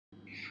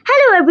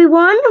Hello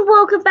everyone, and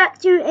welcome back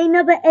to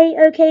another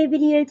A-OK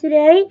video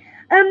today.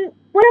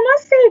 Well, I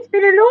must say it's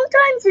been a long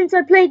time since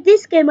I played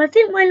this game. I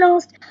think my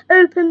last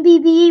Open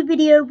BVE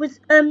video was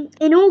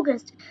in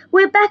August.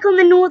 We're back on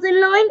the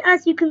Northern Line,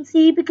 as you can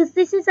see, because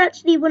this is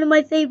actually one of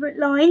my favourite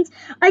lines.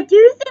 I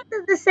do think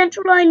that the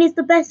Central Line is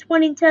the best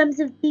one in terms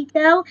of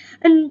detail,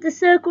 and the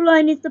Circle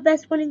Line is the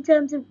best one in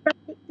terms of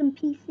graphics and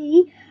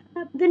PC.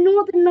 The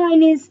Northern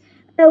Line is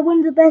one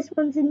of the best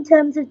ones in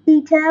terms of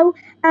detail,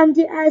 and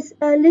it has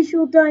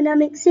literal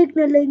dynamic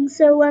signaling.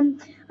 So I'm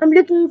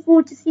looking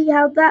forward to see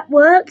how that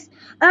works.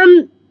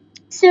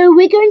 So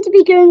we're going to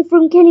be going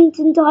from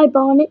Kennington to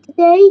Barnet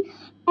today.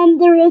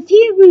 There are a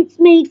few routes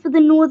made for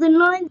the Northern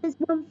Line. There's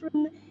one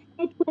from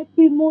Edgware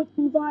to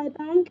Moreton via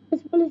Bank,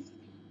 as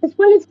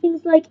well as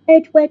things like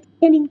Edgware to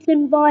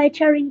Kennington via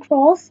Charing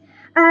Cross.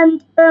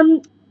 And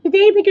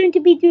today we're going to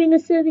be doing a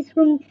service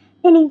from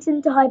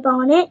Kennington to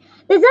Barnet.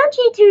 There's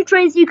actually two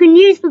trains you can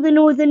use for the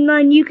Northern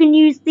Line. You can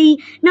use the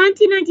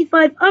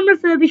 1995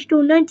 unrefurbished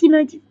or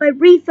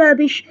 1995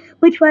 refurbished,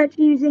 which we're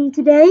actually using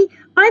today.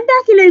 I'm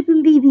back in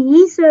Open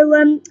BVE, so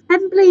I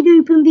haven't played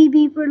Open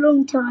BVE for a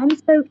long time.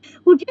 So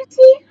we'll just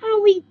see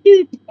how we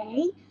do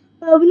today.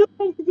 We're not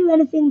going to do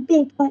anything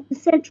big like the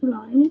Central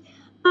Line.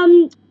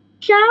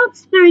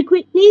 Shouts very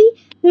quickly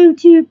go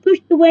to Push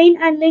the Wayne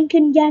and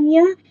Lincoln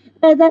Yanya.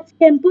 That's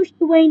again Push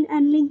the Wayne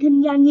and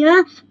Lincoln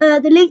Yanya.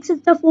 The links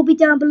and stuff will be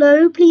down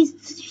below.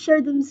 Please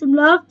show them some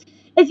love.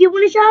 If you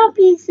want to shout,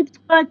 please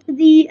subscribe to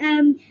the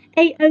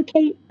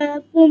A-OK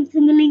forms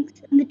in the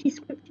links and the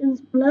descriptions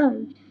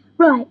below.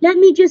 Right, let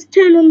me just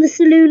turn on the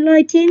saloon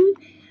lighting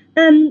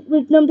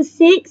with number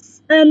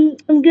 6. I'm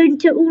going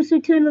to also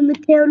turn on the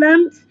tail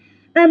lamps.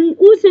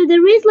 Also,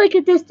 there is like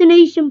a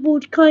destination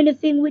board kind of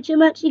thing, which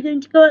I'm actually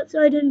going to go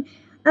outside and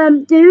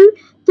do.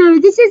 So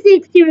this is the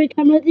exterior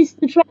camera. This is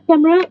the track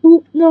camera.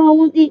 Oh, no, I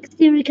want the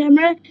exterior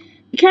camera.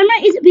 The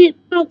camera is a bit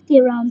funky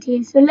around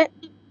here, so let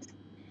me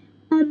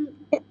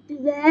get to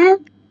there.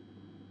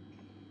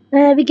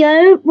 There we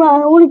go.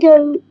 Right, I want to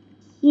go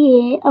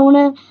here. I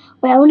want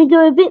to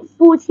go a bit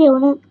forward here. I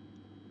want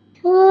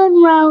to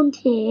turn round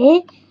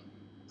here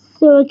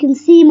so I can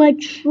see my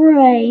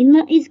train.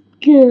 That is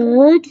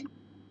good.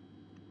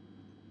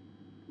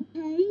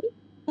 Okay.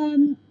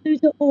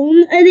 Those are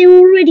on. Are they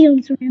already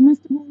on? Sorry, I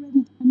must have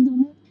already turned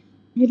on it.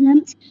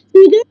 Headlamps. So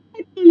we're going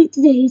to on it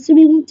today. So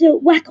we want to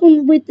whack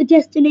on with the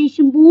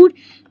destination board.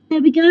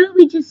 There we go.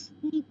 We just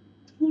need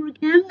 4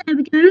 again. There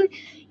we go.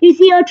 You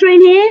see our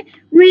train here?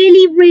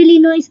 Really, really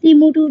nicely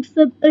modelled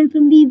for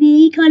Open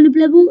BVE kind of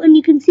level. And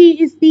you can see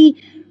it is the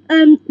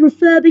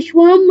refurbished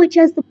one, which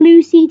has the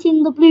blue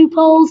seating, the blue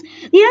poles.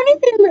 The only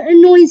thing that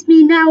annoys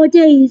me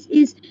nowadays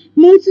is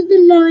most of the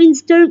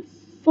lines don't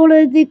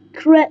follow the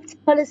correct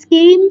colour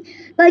scheme.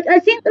 Like, I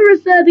think the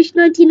refurbished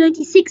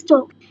 1996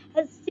 top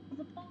has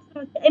silver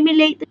poles to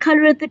emulate the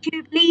colour of the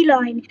Jubilee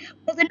line,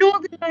 but the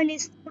Northern line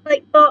is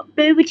like dark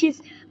blue, which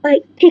is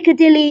like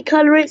Piccadilly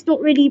colour. It's not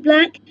really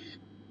black.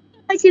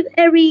 Nice if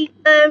every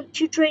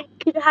tube train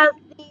could have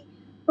the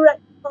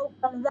correct pole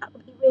colour. That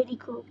would be really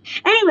cool.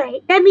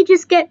 Anyway, let me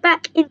just get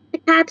back into the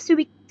cab so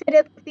we can set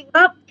everything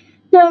up.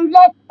 So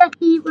let's get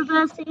the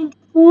reverser into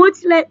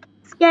forwards. Let's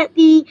get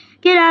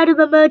out of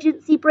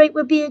emergency brake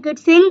would be a good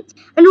thing.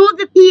 And all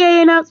the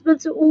PA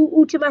announcements are all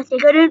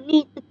automatic. I don't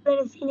need to do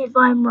anything if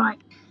I'm right.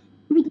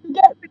 We can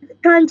get rid of the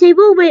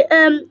timetable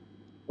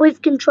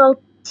with Control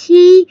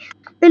T.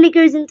 Then it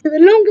goes into the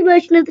longer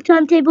version of the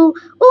timetable,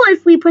 or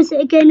if we press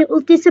it again, it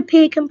will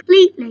disappear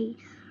completely.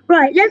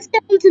 Right, let's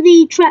get onto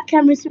the track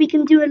camera so we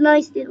can do a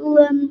nice little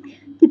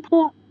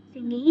depart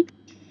thingy.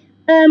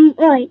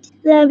 Right,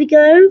 there we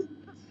go.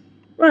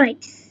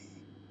 Right.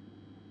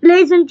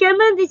 Ladies and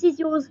gentlemen, this is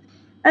your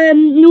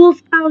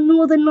northbound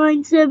Northern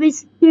Line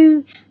service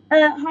to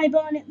Barnet via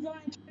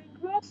Charing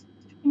Cross.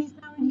 The train is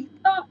now ready to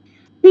start.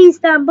 Please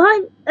stand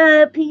by.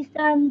 Please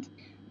stand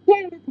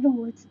clear of the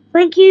doors.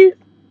 Thank you.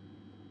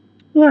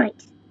 Right.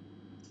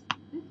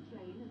 This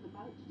train is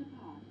about to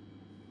depart.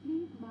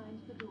 Please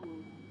mind the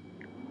doors.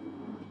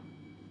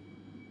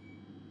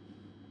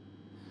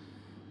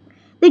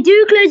 They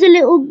do close a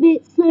little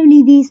bit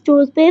slowly, these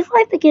doors, but if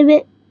I forgive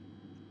it.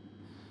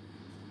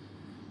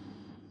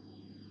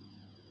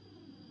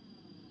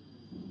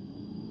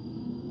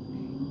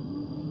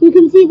 You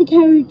can see the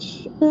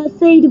carriage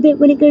fade a bit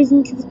when it goes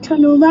into the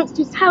tunnel. That's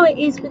just how it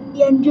is with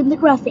the engine, the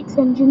graphics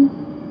engine.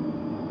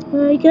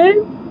 There we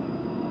go.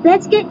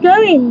 Let's get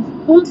going.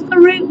 Onto the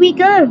route we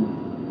go.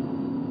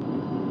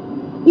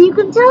 You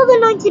can tell the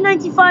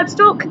 1995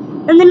 stock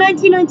and the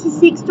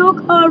 1996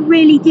 stock are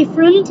really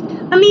different.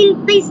 I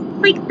mean, they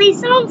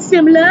sound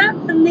similar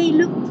and they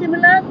look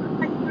similar,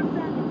 but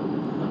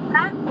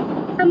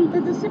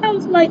the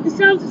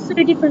sounds are so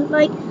different.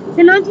 Like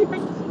the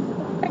 1996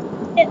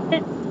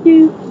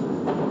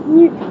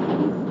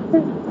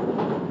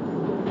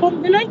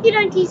 the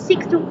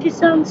 1996 stock just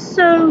sounds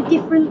so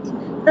different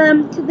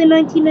to the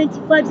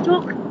 1995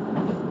 stock.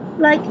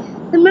 Like,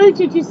 the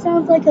motor just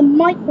sounds like a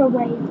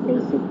microwave,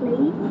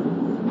 basically.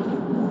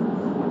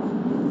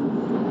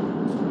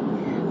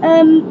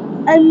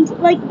 and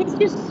like it's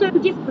just so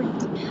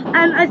different.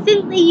 And I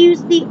think they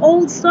used the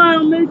old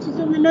style motors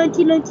on the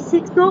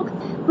 1996 stock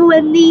for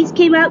when these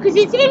came out, because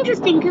it's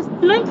interesting because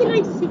the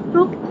 1996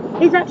 stock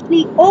is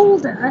actually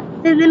older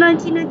than the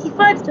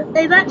 1995 stock.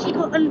 They've actually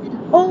got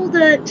an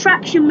older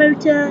traction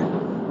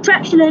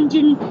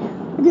engine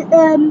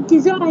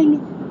design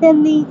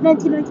than the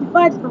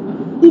 1995 stock.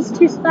 It's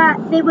just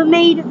that they were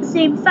made at the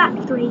same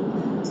factory,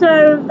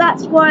 so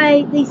that's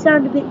why they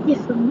sound a bit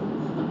different.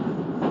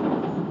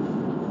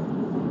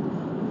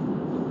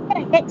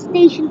 Okay, next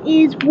station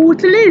is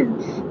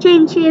Waterloo.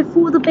 Change here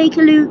for the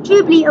Bakerloo,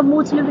 Jubilee and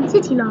Waterloo and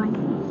City line.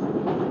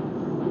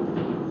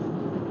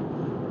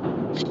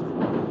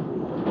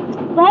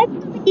 Right,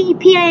 the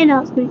PA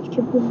announcement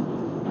should be.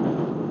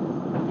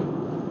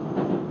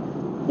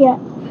 Yeah.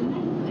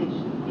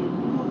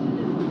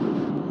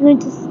 I'm going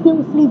to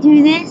skillfully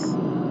do this.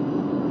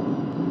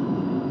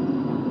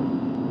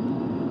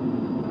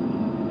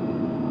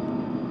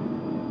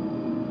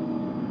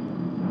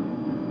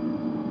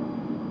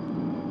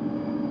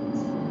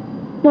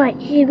 Right,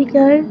 here we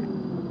go.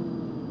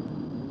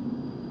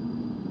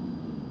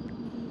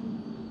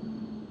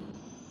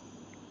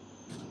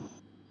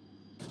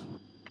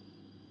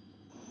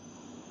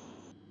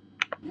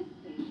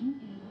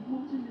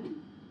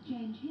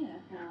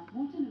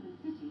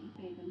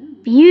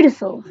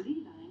 Beautiful.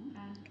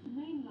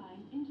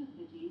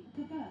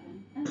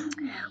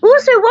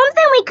 Also, one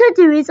thing we could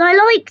do is I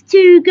like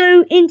to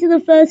go into the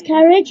first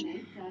carriage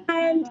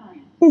and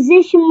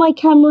position my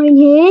camera in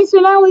here. So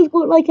now we've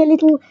got like a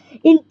little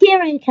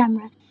interior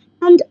camera.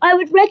 And I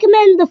would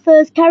recommend the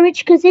first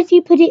carriage because if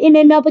you put it in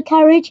another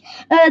carriage,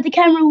 the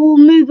camera will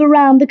move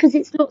around because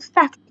it's not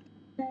static.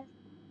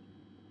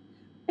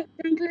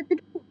 Rectangle at the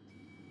door.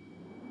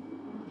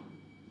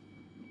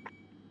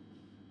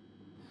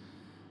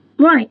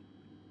 Right.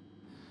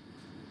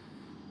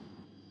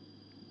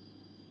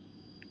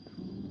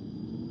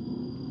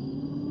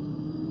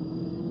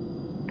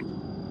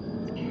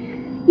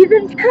 You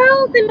can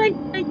tell the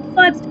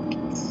 1995 stock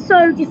is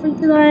so different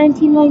to the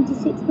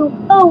 1996 stock.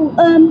 Oh,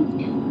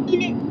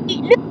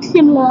 it looks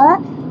similar,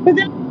 but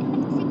the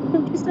 1996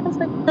 stock just sounds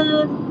like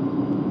the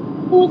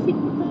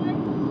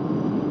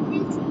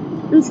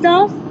 465 and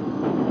stuff.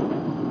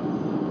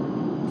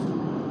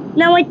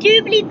 Now, I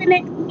do believe the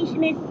next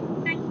station is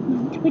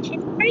Embankment, which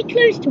is very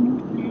close to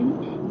Waterloo,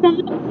 so I'm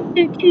not going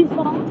to go too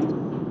fast.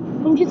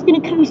 I'm just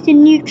going to coast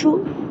in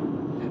neutral.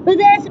 But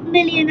there's a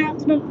milli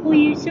announcement for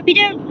you, so we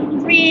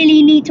don't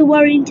really need to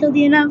worry until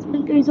the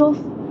announcement goes off.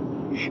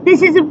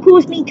 This is, of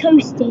course, me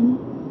coasting.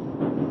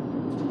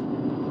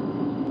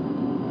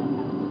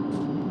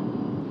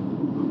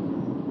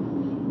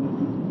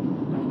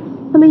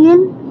 Coming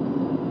in.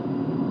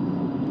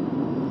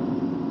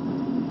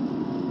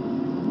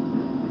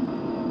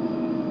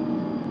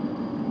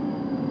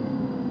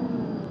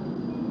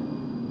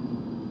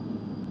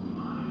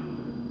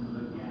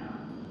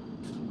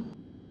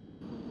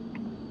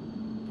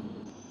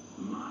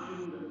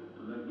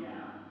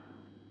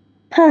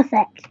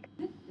 Perfect.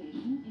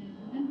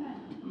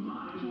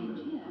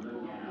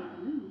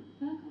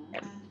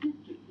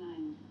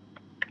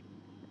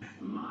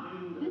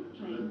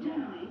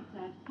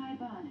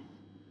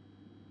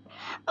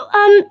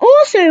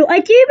 Also, I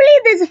do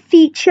believe there's a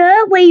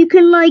feature where you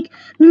can like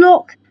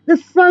lock the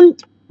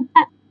front and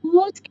back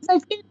doors, because I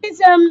think there's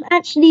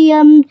actually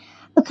a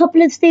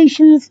couple of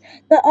stations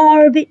that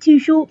are a bit too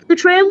short for the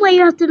train where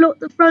you have to lock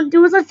the front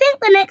doors. I think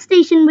the next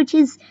station, which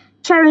is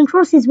Charing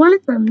Cross, is one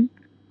of them.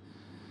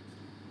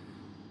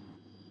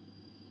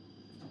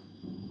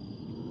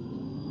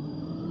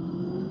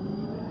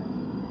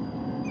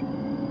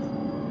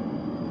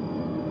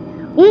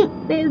 Oh,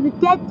 bit of a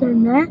dead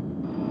zone there.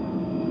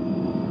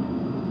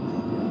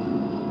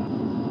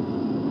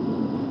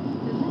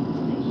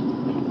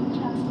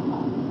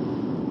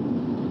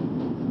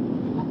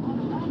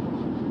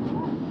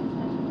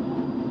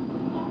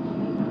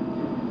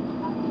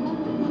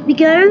 We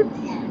go,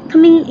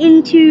 coming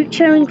into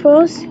Charing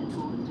Cross.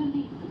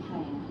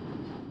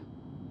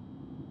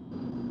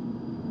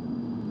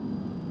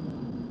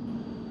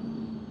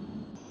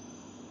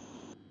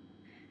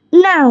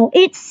 Now,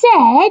 it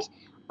said,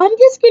 I'm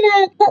just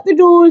gonna cut the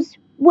doors,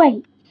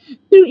 wait. So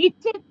it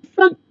said the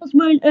front doors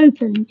won't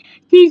open.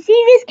 So you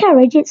see this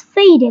carriage, it's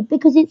faded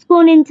because it's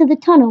gone into the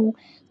tunnel.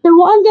 So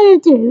what I'm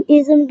going to do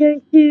is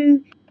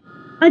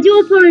I do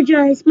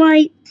apologise,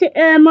 my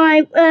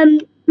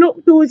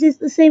lock doors is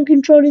the same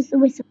control as the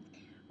whistle.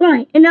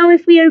 Right, and now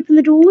if we open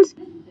the doors.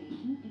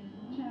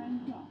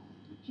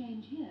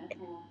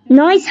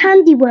 Nice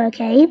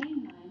handiwork, eh?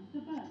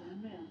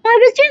 I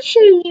was just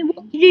showing you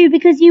what to do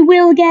because you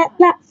will get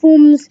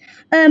platforms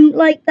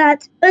like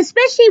that,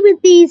 especially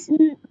with these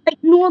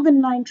like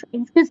Northern Line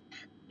trains, because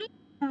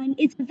line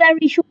is a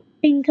very short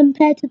train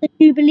compared to the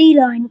Jubilee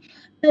line,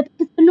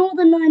 because the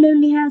Northern Line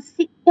only has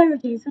 6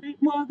 carriages,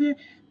 while the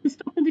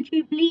stop of the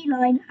Jubilee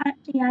line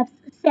actually has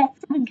a set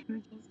 7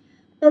 carriages.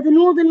 So the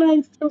Northern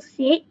Line's still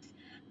 6.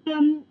 I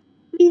mean,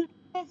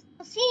 there's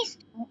a C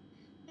stop,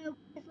 which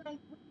is like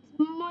which is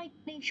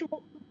mightily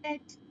short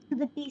compared to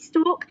the D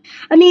stalk.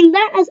 I mean,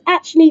 that has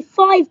actually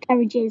 5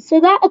 carriages, so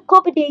that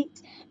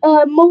accommodates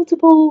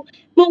multiple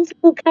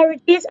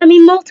carriages. I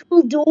mean,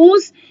 multiple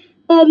doors.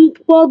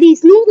 While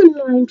these Northern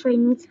Line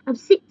trains have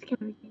 6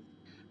 carriages.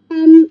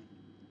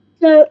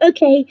 So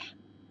okay,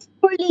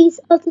 release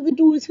after the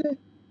doors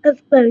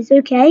have closed.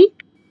 Okay.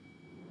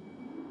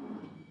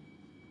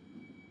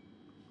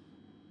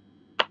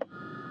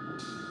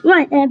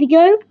 Right, there we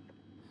go.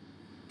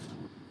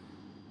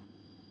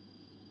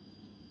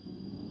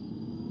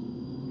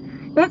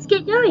 Let's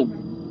get going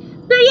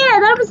then. So yeah,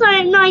 that was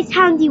like nice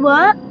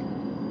handiwork.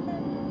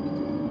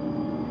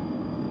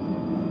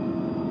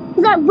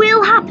 That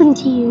will happen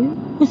to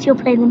you if you're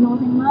playing the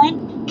Northern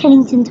Line,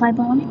 Kennington to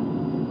Barnet.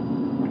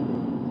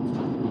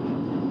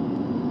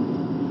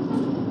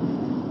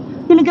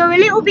 I'm going to go a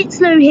little bit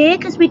slow here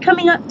because we're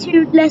coming up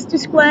to Leicester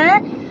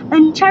Square,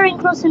 and Charing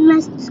Cross and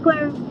Leicester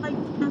Square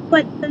are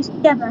quite close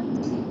together.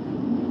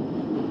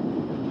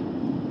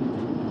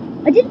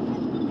 I didn't.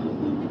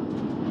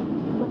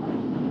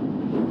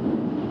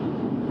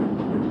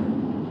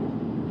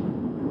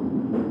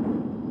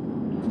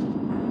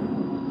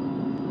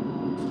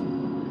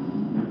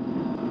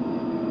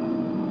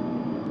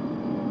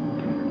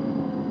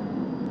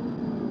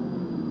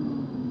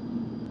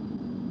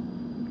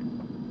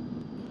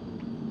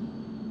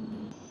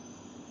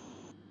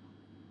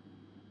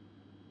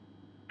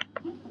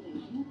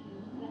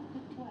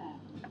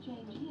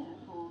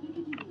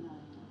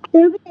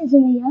 There is a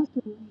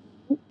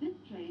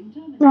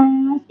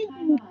I think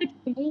we could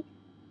really.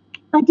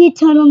 I did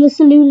turn on the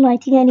saloon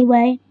lighting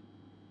anyway.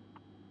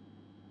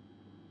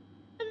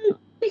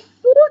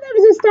 Before there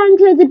was a stand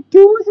close the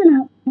doors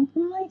announcement,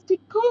 I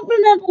can't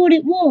remember what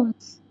it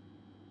was.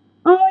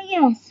 Oh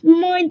yes,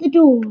 mind the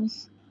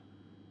doors.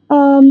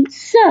 So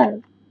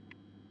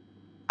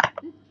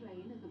This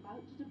train is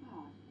about to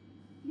depart.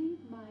 Please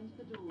mind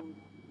the doors.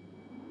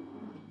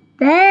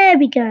 there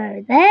we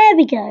go. There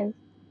we go.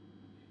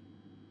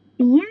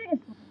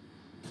 Beautiful.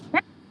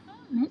 Let's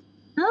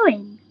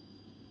going.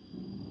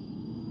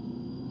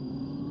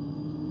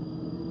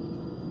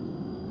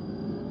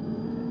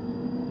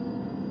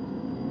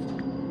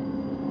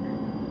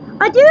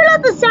 I do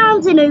love the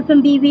sounds in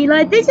Open BB.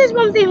 Like, this is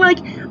one thing, like,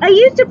 I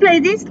used to play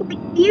this, like,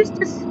 I used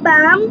to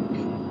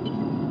spam.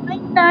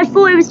 I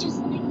thought it was just,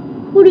 like,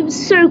 I thought it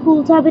was so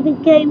cool to have in a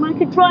game. I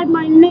could drive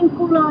my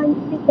local line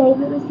in a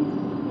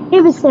game.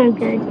 It was so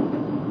good.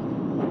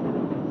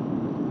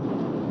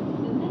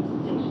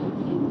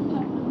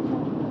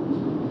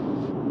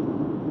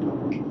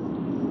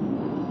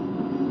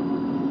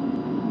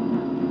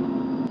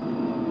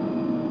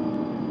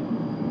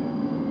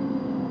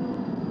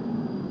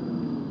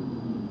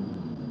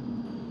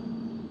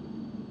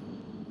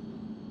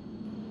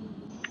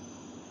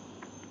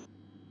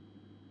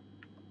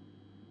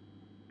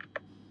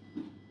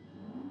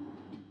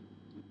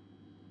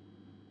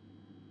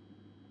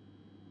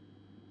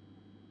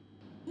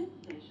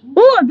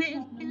 Oh, a bit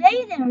of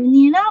delay there in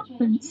the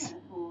announcements.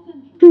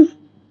 This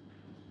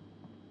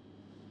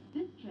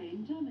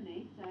train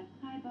terminates at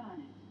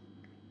Barnet.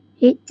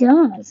 It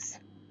does.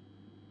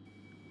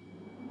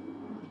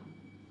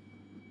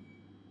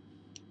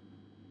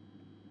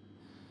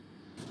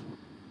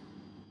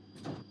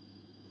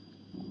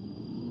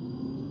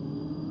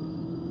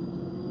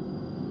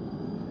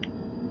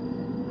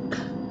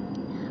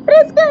 But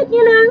it's good,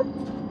 you know.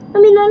 I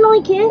mean, I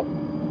like it.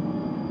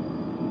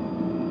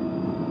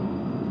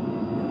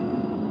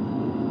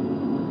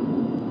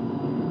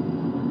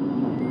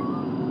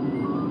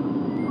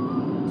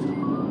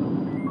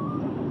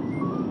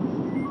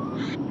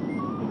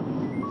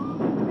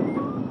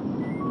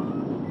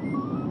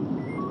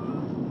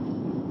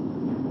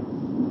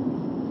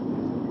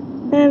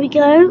 There we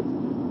go.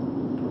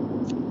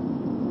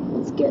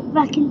 Let's get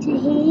back into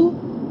here.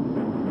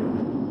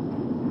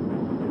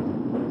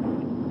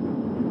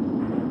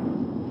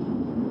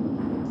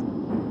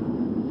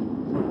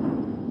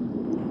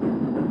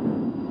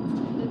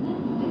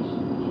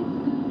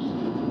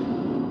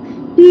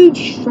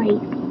 Huge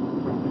Street.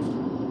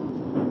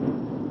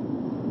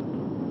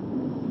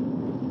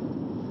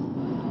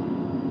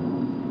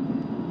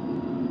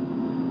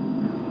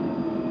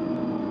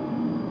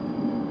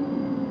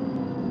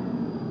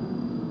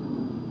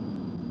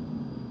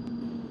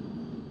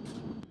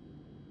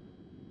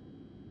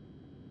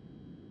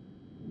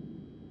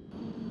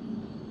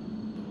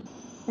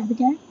 There we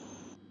go.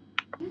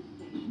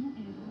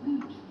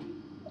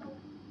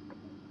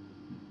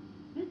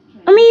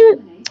 I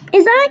mean,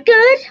 is that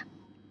good?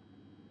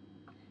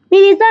 I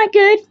mean, is that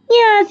good?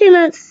 Yeah, I think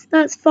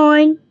that's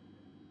fine.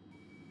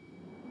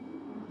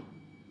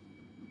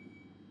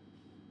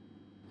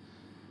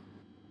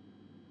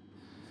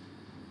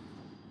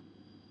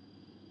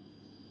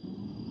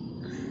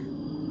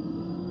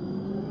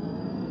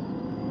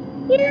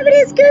 Yeah, but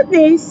it's good,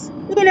 this,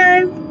 you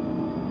know.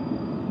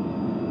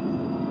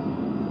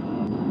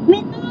 I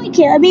mean, I like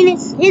it. I mean,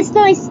 it's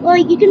nice.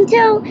 Like, you can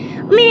tell. I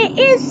mean, it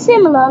is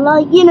similar.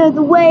 Like, you know,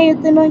 the way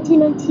of the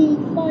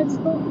 1995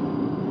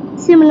 stuff.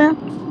 Similar.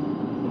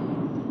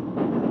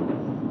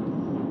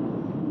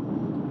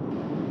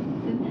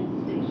 The next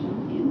station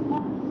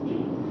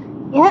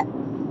Yeah.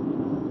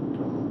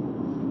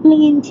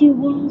 Coming into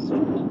Wall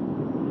Street.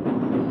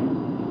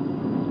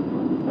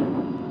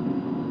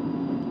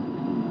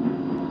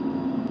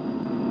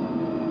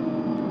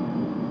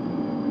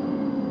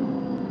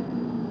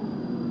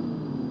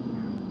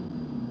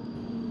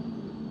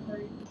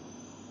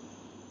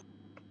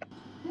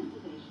 This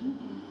station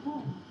is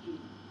Warren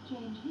Street.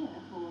 Change here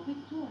for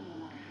Victoria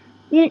Line.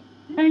 Yeah,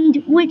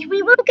 and which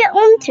we will get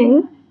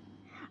onto.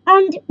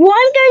 And what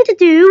I'm going to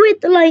do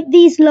with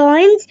these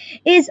lines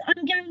is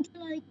I'm going to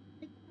make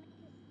a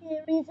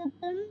series of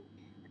them.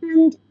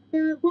 And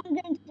what I'm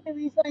going to do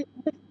is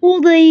with all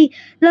the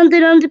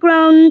London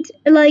Underground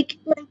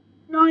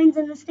lines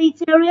in the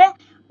States area,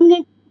 I'm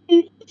going to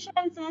do each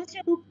line first.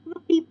 It will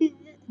probably be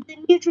the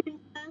new train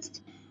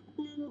first,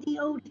 and then the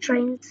older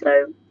train.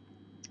 So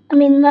I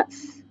mean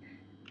that's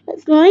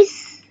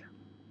nice.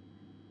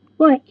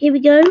 Right, here we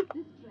go.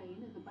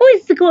 Oh, I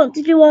forgot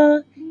to do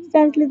our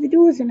Stand Clear the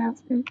Doors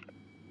announcement.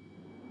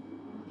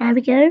 There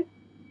we go.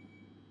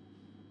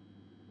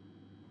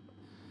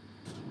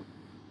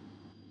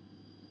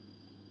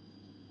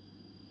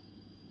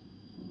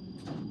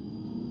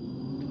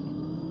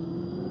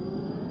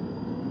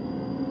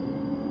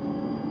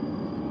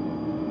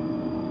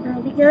 There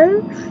we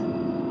go.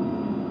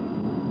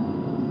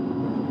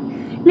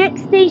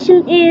 Next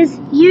station is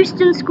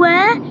Euston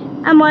Square.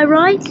 Am I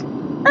right?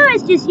 Oh,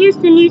 it's just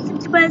Euston. Euston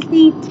Square's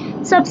the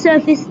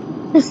subsurface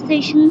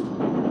station.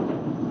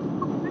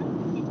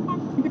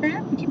 There,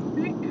 which is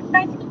good.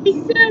 I think we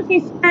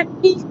service at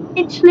East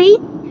Finchley.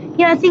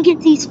 Yeah, I think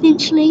it's East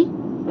Finchley.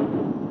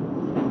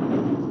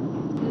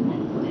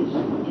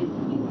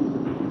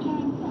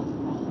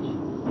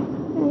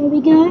 There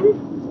we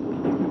go.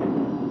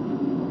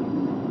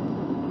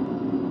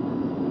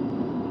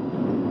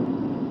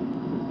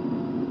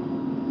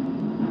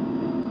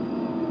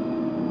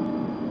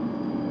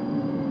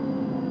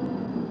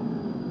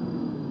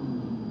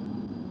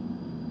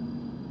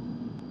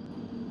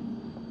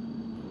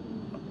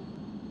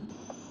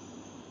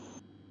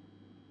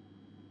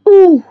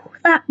 Ooh,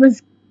 that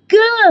was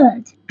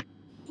good.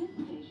 This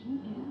station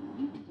is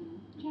Euston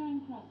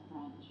Charing Cross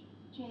branch.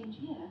 Change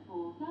here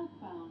for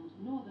southbound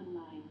Northern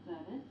Line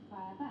service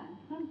via Bank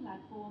from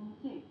platform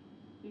 6.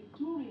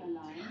 Victoria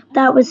Line.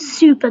 That was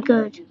super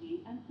good.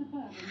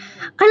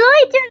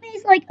 I like doing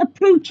these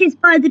approaches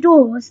by the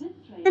doors.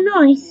 They're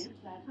nice.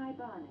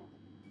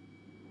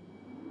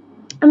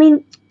 I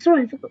mean,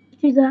 sorry, I forgot to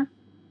do that.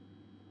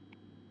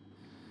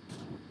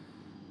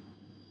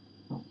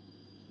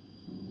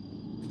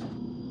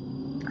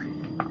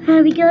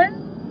 There we go.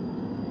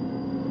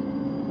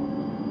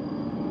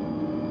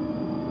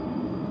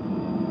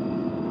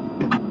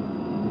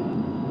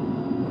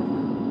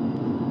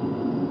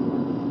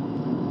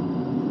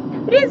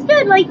 But it's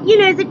good,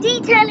 the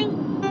detailing.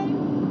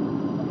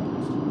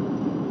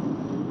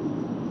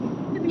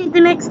 I believe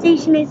the next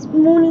station is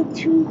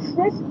Mornington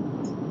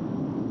Crescent.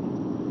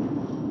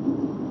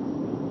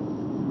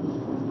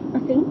 I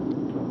think.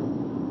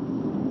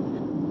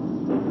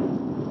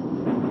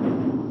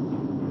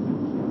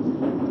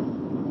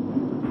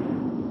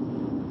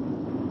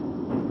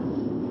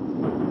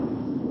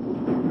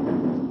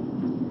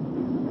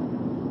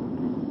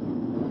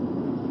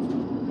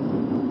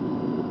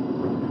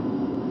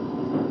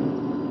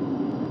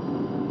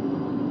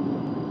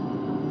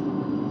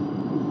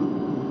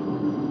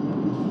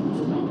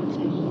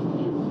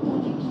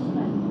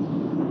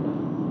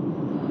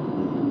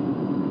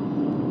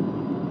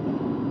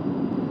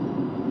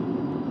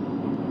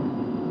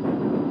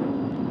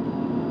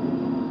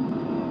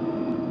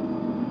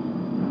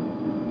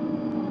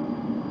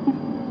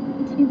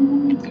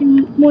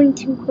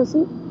 Mornington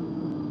Crescent.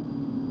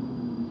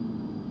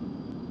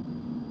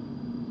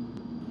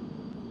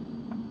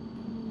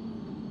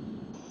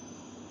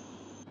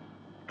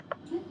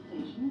 This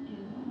station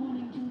is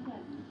Mornington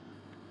Crescent.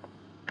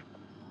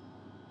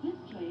 This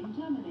train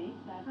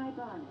terminates at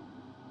Barnet.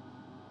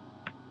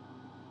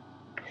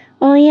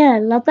 Oh yeah,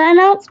 love that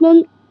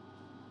announcement.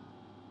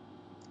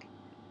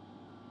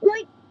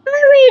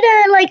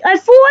 I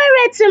thought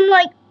I read some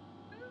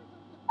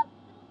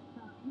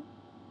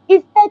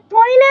is they're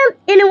trying to,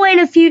 in a way, in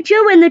the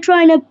future, when they're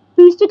trying to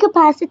boost the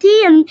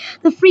capacity and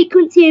the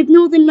frequency of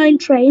Northern Line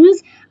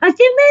trains, I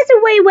think there's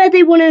a way where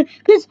they want to,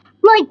 because,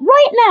 right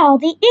now,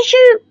 the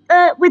issue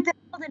with the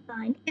Northern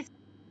Line is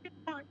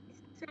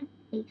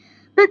essentially,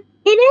 but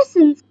in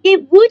essence,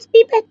 it would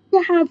be better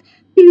to have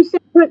two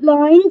separate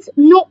lines,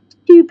 not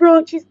two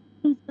branches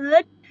in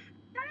third.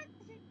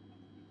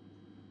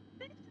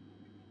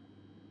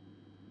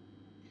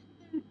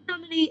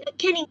 Normally at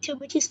Kennington,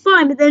 which is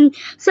fine, but then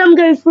some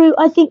go through,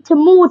 I think, to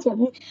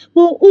Morden.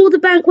 Well, all the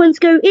bank ones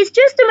go. It's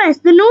just a mess.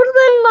 The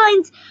Northern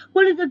Line's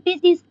one of the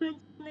busiest lines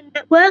on the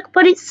network,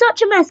 but it's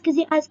such a mess because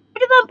it has two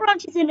different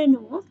branches in the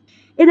north,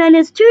 and then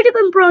there's two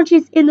different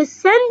branches in the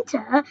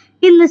centre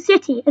in the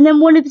city, and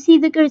then one of the sea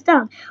that goes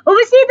down.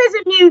 Obviously, there's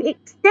a new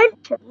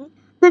extension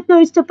that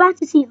goes to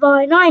Battersea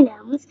via Nine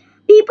Elms.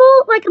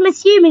 People, I'm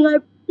assuming,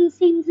 I've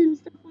seen some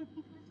stuff where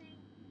people are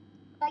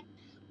saying,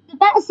 the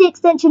Battersea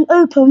extension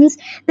opens,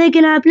 they're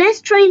going to have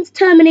less trains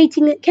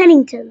terminating at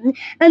Kennington,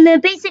 and they're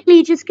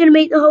basically just going to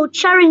make the whole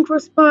Charing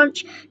Cross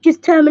branch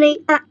just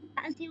terminate at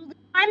Battersea all the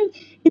time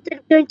instead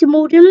of going to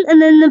Morden,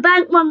 and then the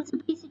bank ones are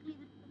basically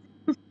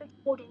the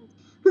Morden.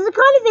 Because the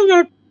kind of thing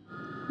that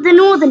the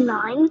Northern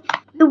Line,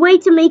 the way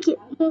to make it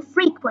more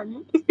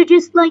frequent is to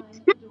just like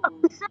split up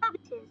the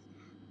services,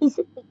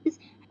 basically. Because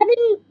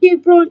having two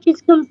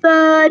branches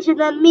converge and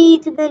then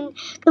meet and then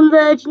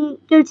converge and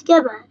go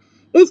together,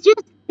 it's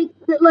just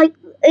like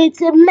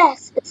it's a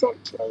mess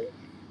essentially.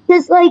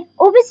 Because like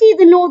obviously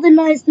the Northern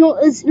Line is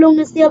not as long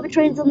as the other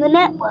trains on the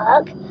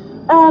network,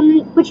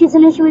 which is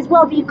an issue as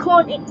well. But you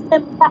can't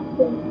extend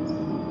platforms.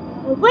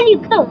 Well, you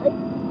could.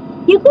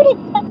 You could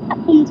extend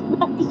platforms, but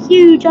that's a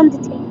huge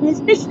undertaking,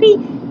 especially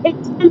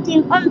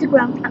extending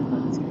underground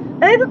platforms.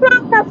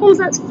 Overground platforms,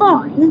 that's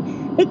fine.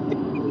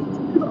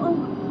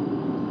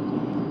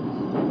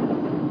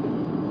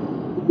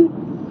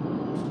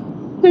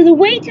 So the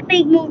way to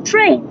make more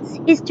trains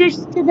is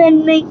just to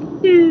then make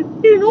two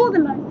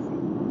Northern Lines.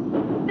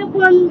 The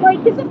one,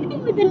 like, because the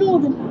thing with the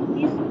Northern Line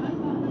is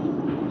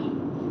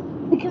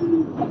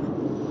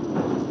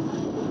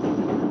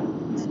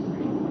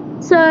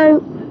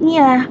so,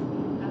 yeah.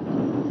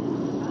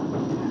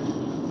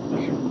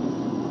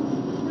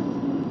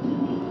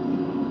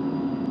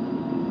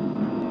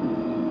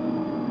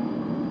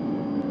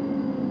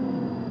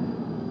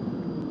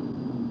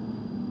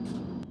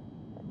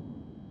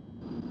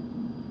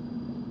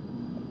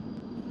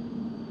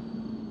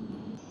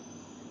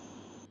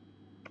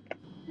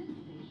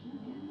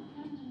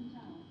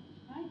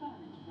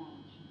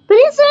 But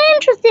it's an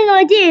interesting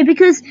idea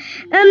because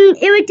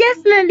it would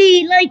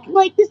definitely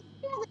like this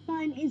Northern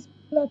Line is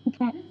like a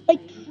cat.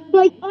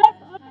 Like I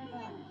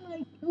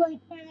remember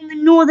going on the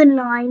Northern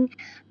Line.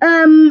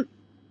 I don't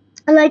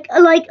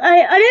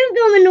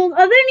go on the North.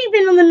 I've only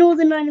been on the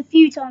Northern Line a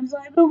few times,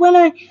 but when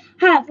I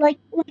have like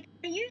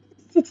I use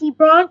the City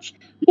branch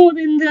more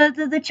than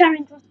the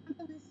Charing Cross.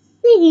 The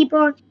City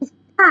branch is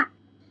packed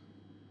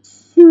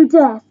to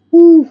death.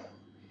 Ooh.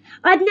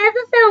 I've never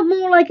felt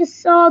more like a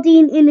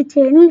sardine in a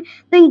tin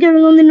than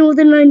going on the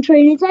Northern Line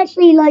train. It's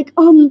actually like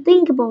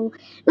unthinkable.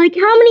 Like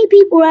how many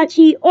people are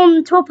actually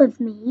on top of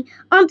me,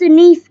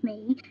 underneath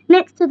me,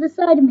 next to the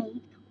side of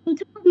me, on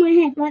top of my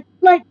head,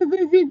 like me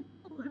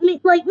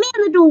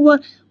and the door were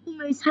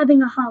almost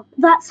having a hug.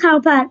 That's how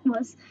bad it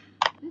was.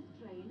 This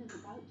train is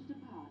about to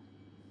depart.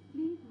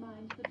 Please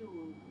mind the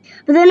doors.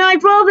 But then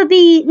I'd rather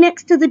be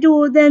next to the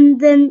door than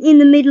in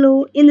the middle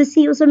or in the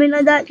seat or something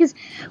like that. Because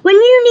when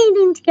you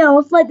needing to get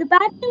off, like the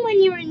bad thing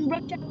when you're in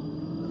rush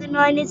hour the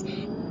 9 is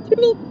you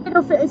need to get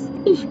off at a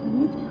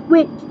station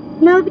which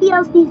nobody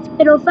else needs to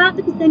get off at,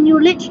 because then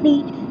you'll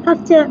literally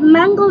have to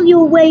mangle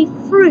your way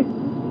through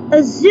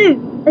a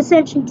zoo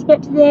essentially to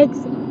get to the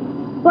exit.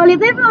 While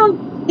if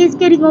everyone is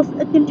getting off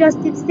a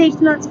congested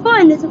station, that's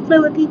fine, there's a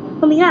flow of people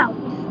coming out.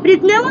 But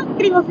if no one's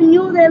getting off and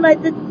you're there,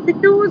 like the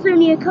door's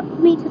only a couple of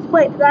meters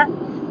away, but that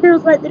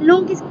feels like the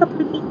longest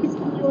couple of meters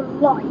in your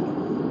life.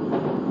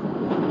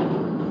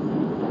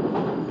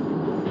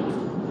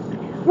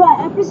 Right,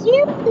 I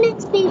presume the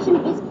next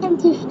station is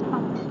Kentish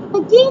Town. I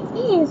did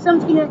hear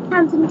something at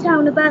Canton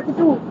Town about the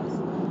doors.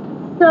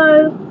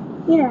 So,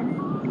 yeah.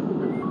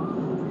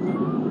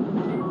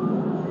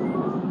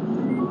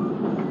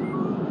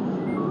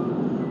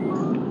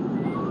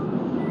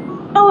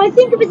 Oh, I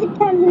think it was at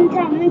Canton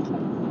Town, okay.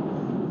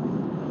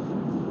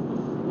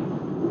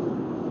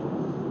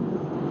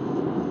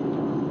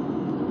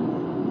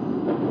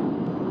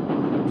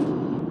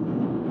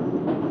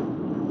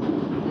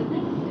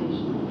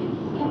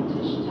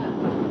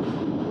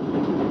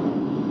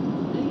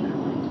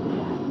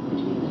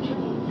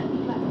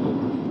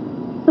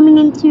 Coming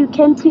into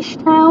Kentish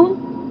Town.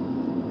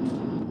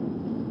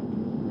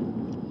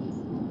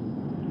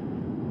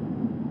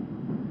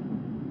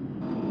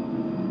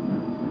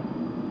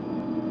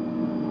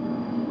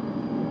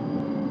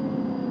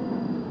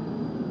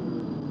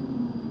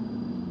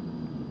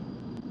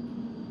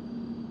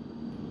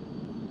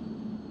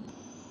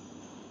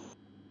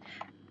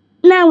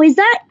 Now, is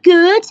that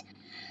good?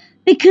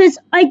 Because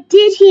I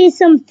did hear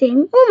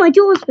something. Oh, my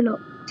doors were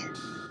locked.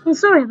 I'm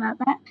sorry about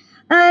that.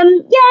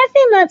 Yeah, I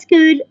think that's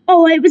good.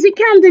 Oh, it was at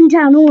Camden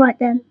Town. All right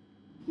then.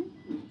 This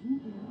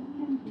station is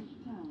Kentish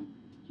Town.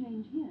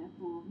 Change here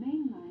for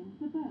mainline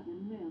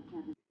suburban rail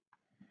service.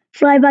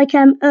 Flyby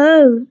cam.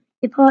 Oh,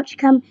 departure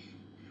cam.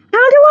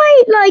 How do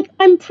I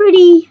I'm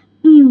pretty.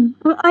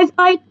 I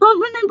can't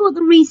remember what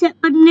the reset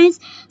button is.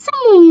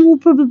 Someone will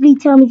probably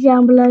tell me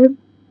down below.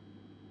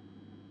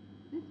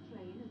 This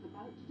train is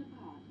about to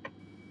depart.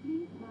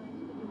 Please mind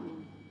the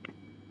doors.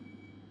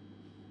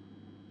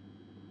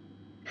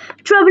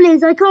 Trouble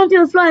is, I can't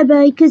do a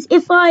flyby because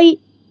if I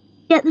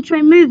get the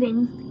train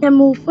moving, then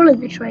we'll follow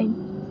the train.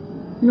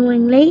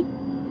 Annoyingly.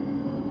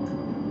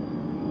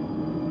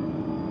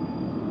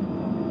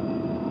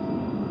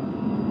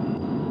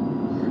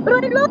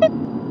 But I like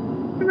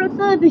the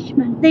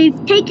refurbishment.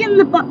 They've taken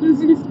the buttons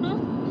and stuff.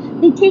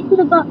 They've taken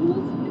the buttons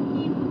and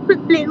they've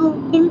put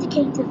little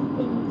indicator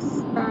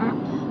things there,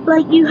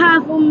 like you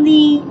have on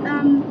the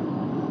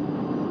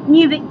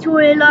New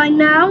Victoria line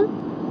now.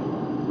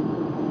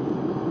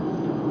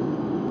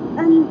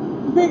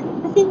 But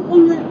I think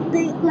on the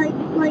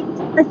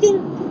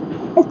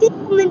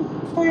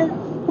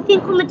I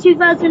think on the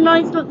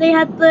 2009 stock they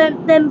had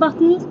them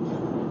buttons.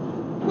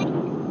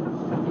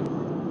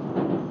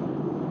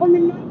 On the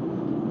 9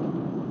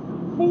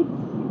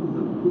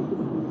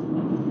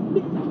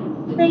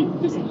 they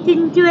just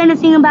didn't do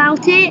anything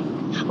about it.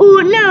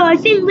 Or no, I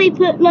think they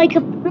put like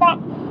a black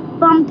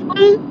bump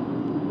on.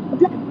 A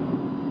black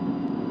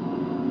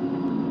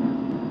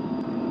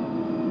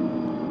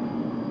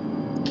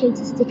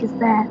indicator stickers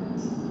there.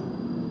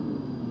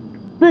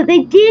 But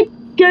they did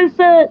go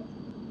for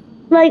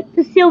like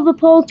the silver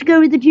poles to go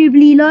with the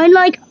Jubilee line.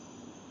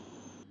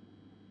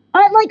 I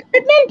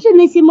mentioned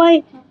this in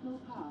my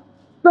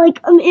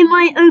in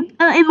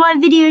my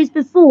videos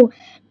before.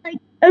 Like,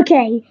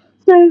 okay,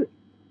 so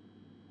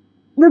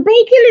the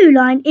Bakerloo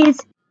line is,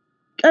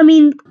 I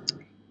mean,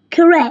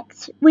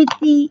 correct with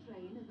the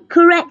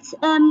correct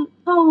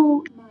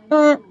pole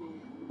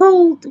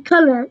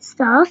color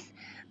stuff.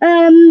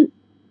 But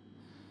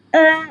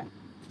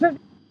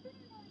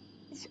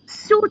it's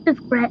sort of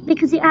correct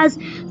because it has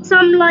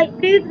some light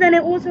blue, but then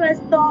it also has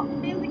dark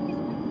blue, which is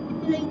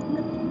emulating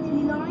the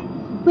Piccadilly line.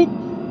 Which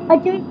I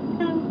don't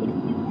know if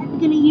they were ever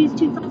going to use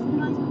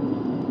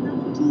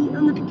 2009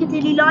 on the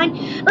Piccadilly line.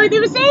 Like they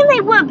were saying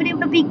they were, but it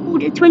would be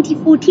called a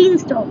 2014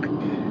 stock.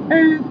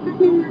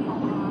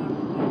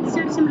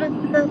 So similar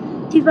to the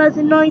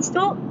 2009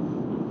 stock.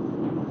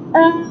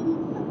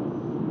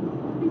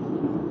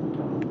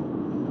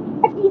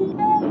 Actually,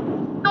 no,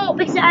 not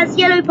because it has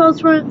yellow poles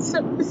for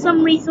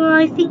some reason.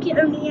 I think it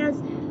only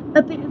has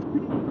a bit of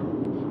blue.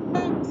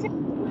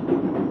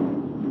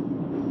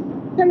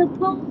 Colour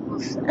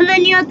poles, and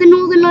then you have the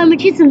Northern line,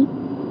 which isn't.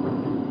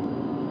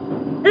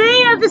 And then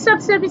you have the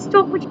subsurface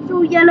stock, which is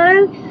all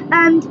yellow,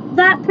 and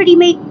that pretty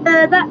much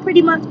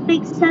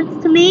makes sense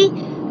to me.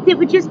 It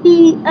would just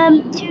be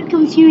too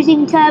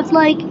confusing to have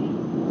like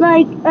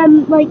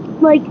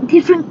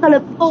different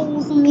colour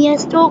poles on the air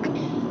stock.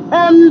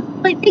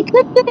 Like they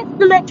could do it for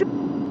the metro.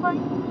 I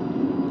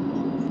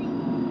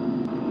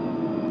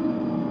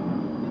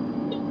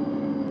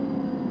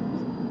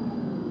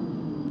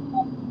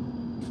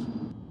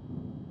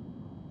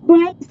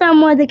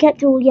understand why they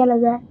kept it all yellow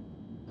there.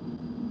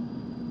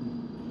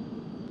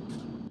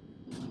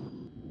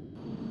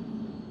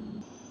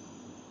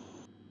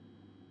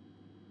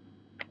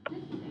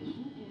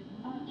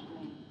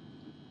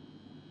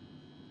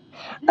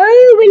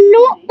 Oh, we're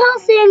not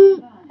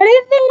passing. I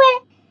don't think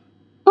we're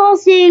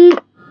passing.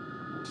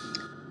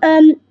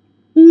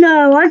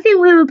 No, I think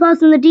we were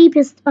passing the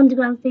deepest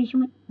underground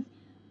station.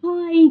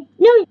 No, it's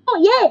not.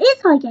 Yeah, it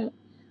is Highgate.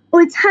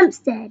 Or it's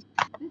Hampstead.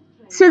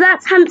 So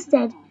that's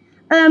Hampstead,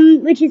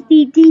 which is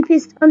the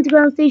deepest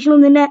underground station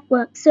on the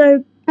network.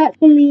 So that's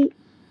on the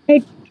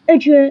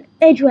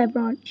Edgware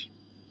branch.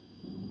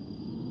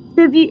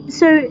 So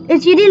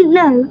if you didn't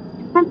know,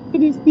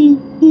 Hampstead is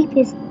the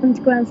deepest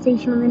underground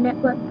station on the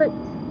network. But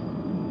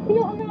you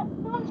know, on that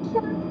branch,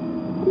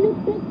 look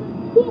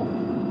here.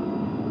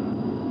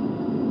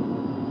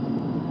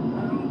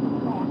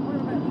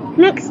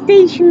 Next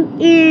station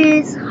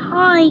is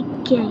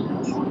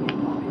Highgate,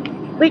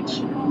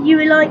 which you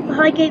will like the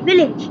Highgate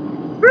Village.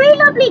 Very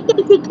lovely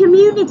gated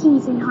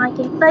communities in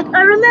Highgate. Like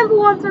I remember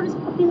once I was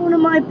dropping one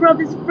of my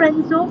brother's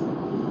friends off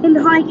in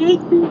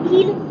Highgate, and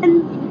he lived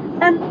in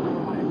and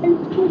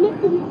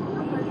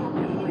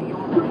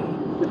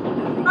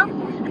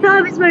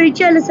I was very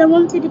jealous. I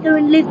wanted to go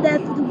and live there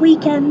for the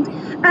weekend.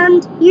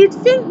 And you'd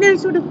think no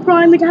sort of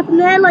crime would happen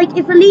there. Like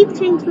if a leaf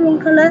changed the wrong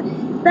colour,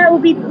 that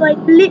would be like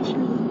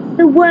literally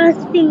the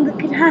worst thing that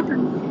could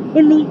happen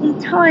in the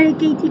entire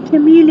gated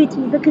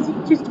community because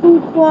it's just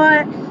all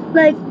quiet,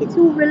 like it's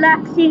all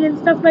relaxing and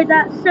stuff like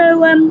that.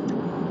 So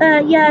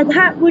yeah,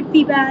 that would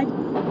be bad.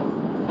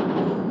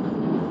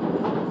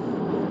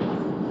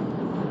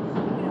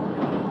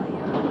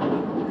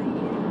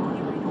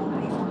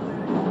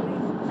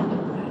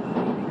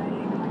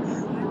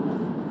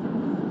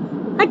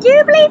 I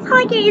do believe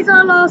Highgate is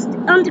our last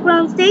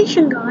underground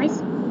station,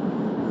 guys.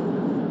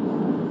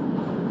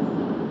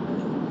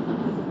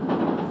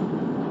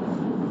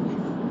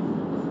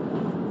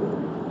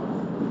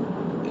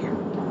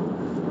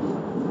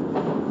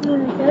 There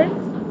we go.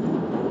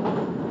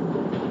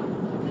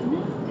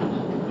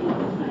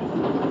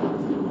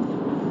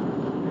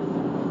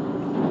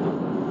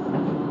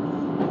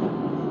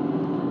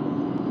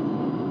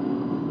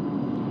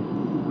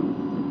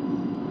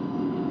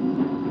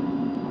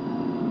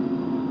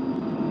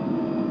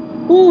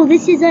 Oh,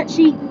 this is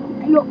actually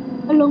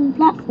a long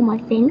platform, I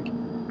think.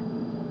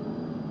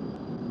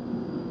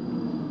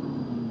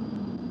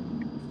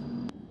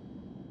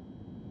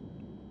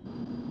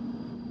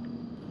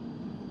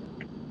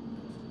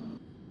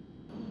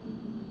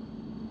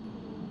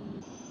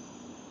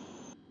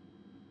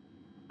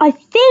 I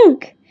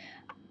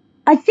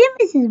think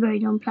this is a very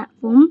long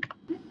platform.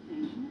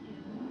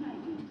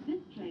 This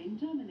train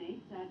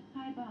terminates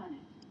at Barnet.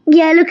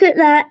 Yeah, look at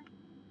that.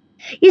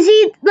 You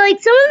see,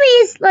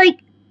 like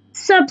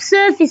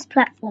subsurface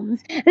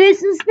platforms. And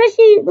it's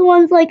especially the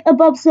ones like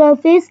above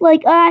surface,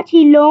 like are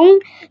actually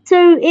long,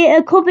 so it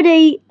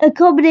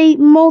accommodate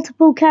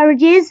multiple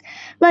carriages.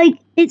 Like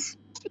it's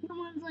especially the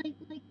ones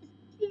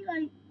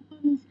especially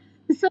ones,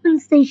 the southern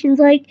stations,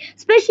 like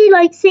especially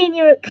like seeing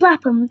here at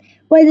Clapham,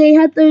 where they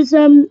had those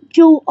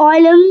dual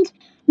island,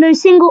 no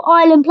single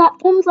island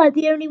platforms, like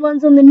the only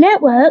ones on the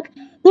network.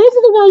 Those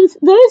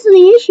are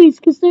the issues,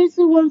 because those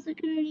are the ones that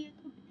can only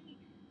accommodate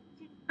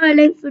high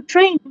length of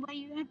train, where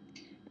you have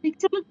like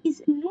some of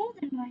these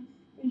northern line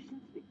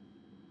stations, which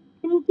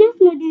can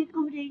definitely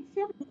accommodate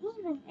 7,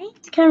 even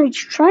 8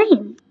 carriage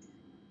trains.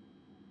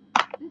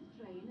 This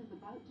train is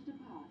about to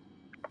depart.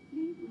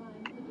 Please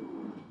mind the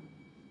door.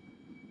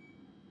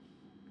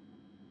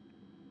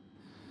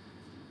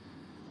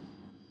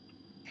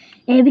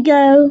 Here we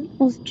go.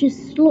 I was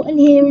just slotting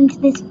here into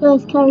this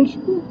first carriage.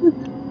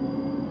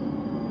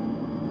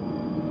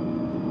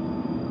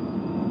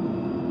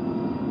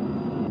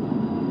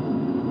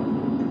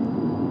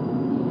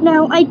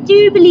 Now, I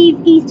do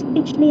believe East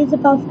Finchley is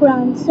above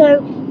ground,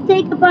 so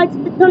say goodbye to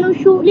the tunnel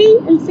shortly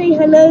and say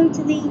hello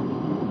to the,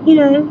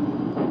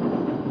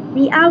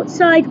 the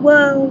outside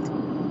world.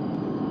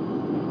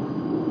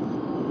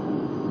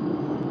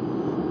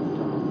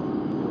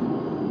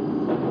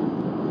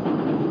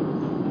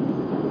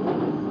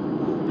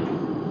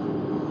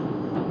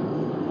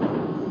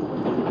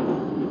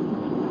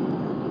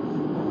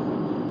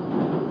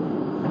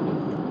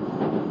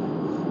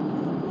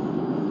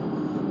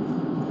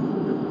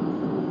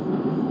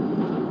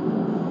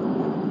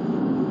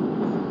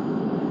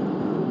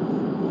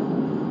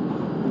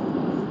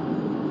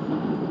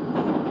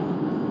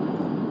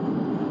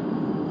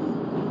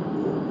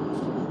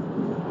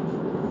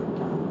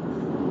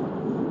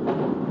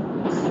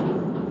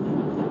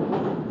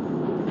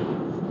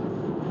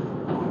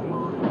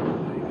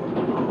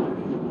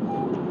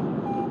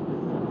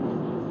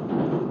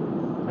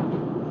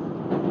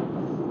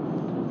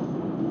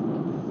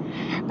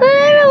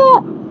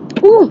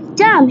 Oh,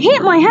 damn,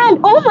 hit my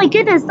hand. Oh my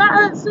goodness, that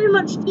hurt so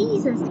much.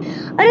 Jesus.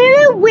 I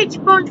don't know which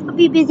branch would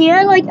be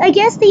busier. Like, I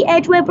guess the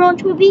Edgware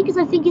branch would be, because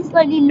I think it's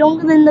slightly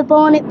longer than the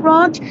Barnet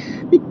branch.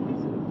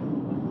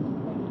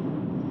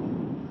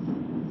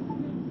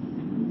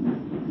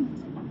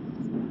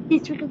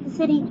 District of the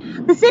city.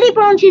 The city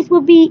branches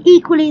will be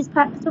equally as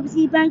packed, because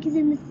obviously Bank is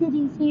in the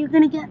city, so you're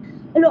going to get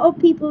a lot of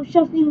people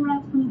shuffling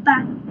around from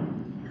Bank.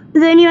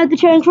 But then you have the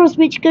Charing Cross,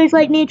 which goes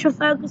like near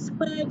Trafalgar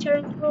Square,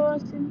 Charing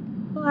Cross,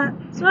 and all that.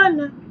 So I don't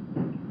know.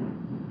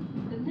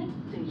 The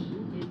next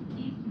station is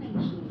East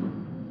Finchley.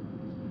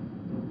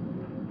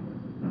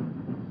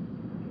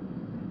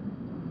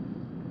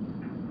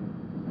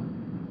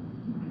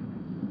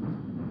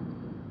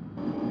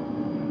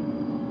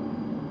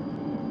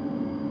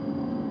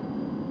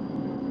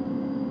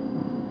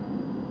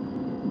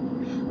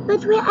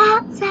 But we're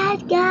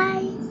outside,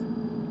 guys.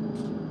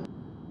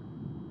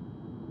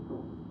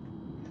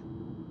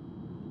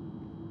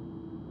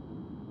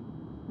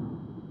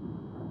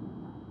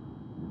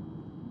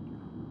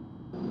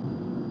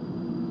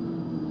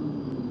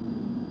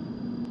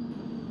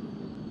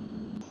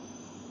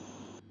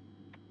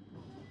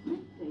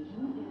 This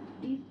station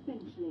is East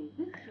Finchley.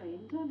 This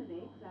train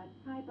terminates at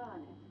High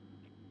Barnet.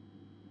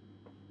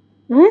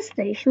 This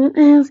station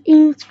is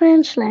East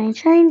Finchley.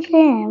 Change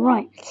here,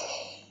 right.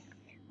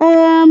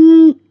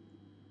 Can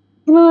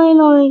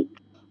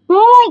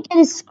I get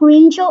a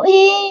screenshot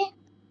here?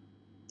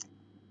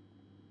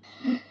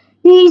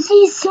 You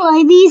see,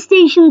 like, these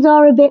stations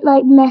are a bit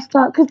like messed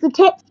up, because the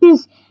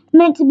texture's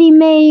meant to be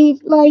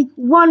made like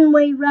one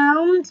way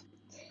round.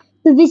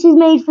 So this is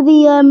made for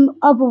the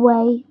other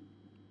way.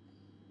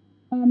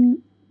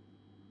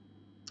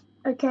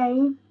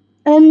 Okay.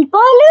 But I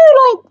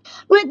know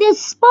like there's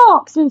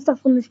sparks and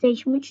stuff on the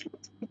station, which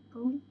looks pretty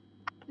cool.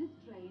 This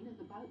train is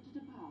about to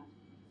depart.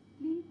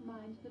 Please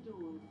mind the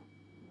doors.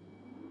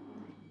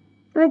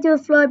 Can I do a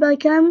flyby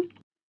cam?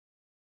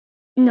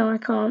 No, I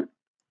can't.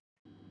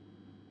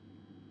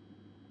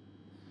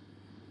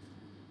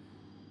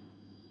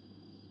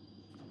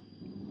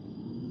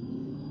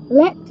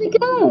 Let's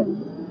go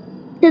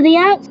to the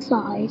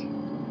outside.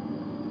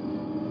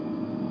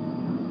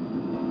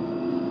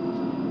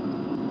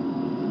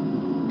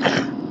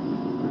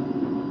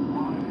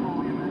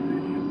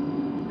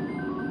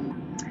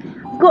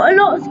 Got a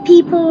lot of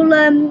people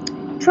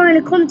trying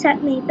to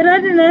contact me, but I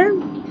don't know.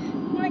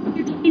 Might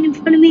be a train in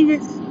front of me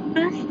that's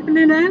crashed. I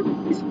don't know.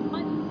 Just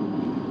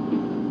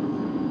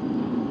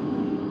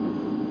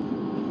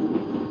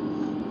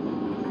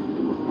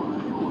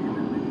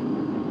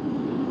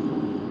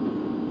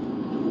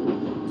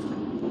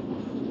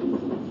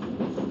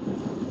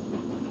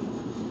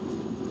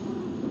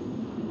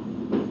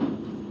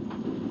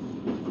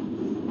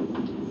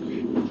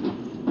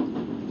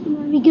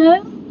there we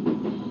go.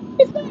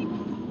 It's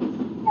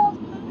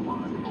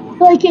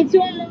like it's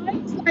all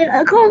nice.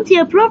 I can't see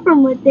a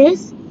problem with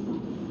this.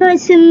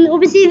 Nice, and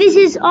obviously this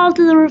is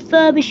after the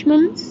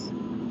refurbishments.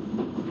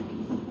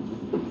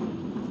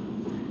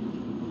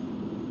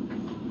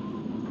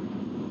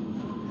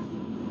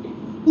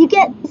 you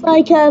get these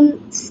like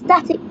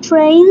static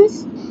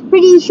trains.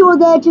 Pretty sure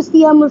they're just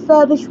the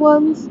unrefurbished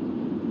ones.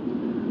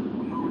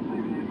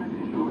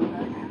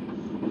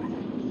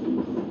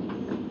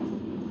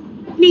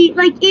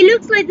 Like it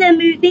looks like they're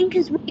moving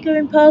because we're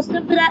going past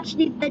them, but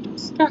actually they're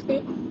just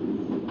static.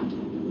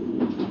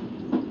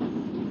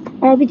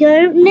 There we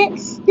go.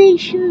 Next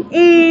station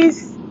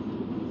is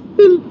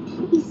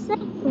Finchley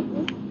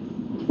Central,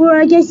 or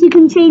I guess you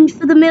can change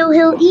for the Mill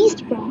Hill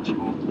East branch.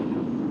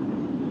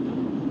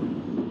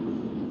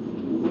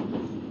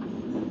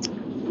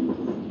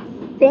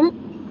 Think.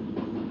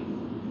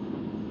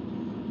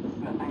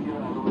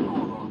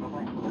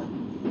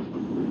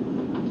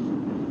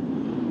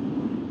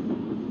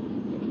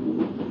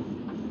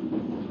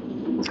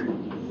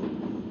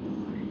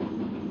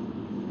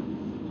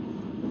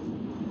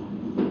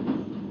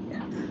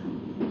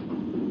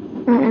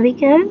 There we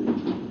go.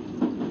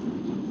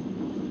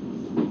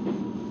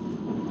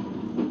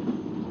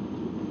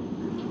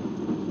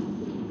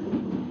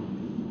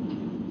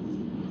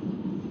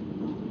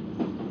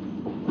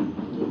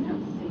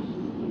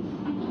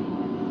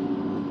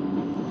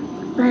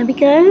 There we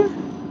go.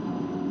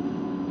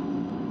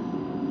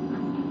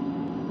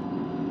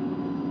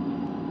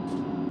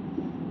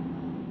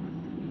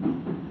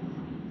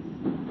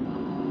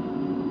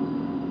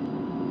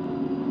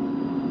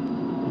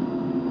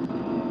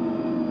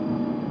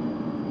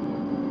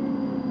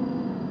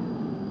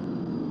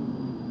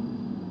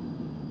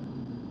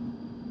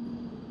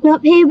 And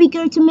up here we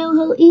go to Mill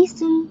Hill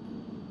East and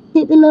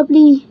take the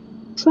lovely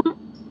track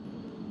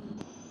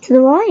to the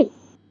right.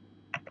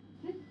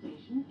 This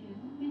station is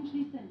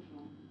Finchley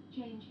Central.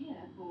 Change here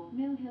for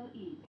Mill Hill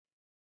East.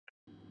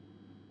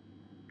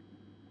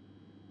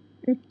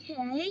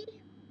 Okay.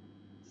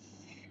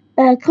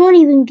 Can't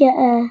even get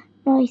a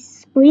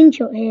nice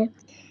screenshot here.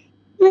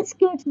 Let's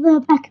go to the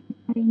back of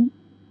the train.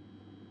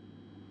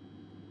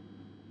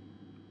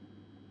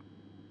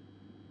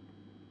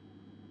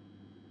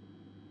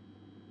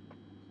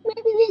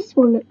 Maybe this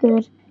will look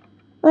good.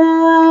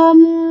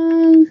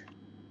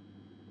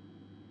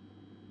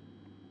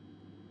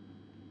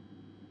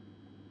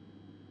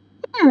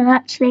 Yeah,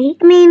 actually,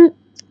 I mean,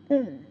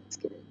 it's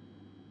good.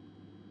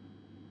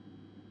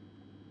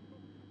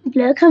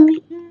 Look, I'm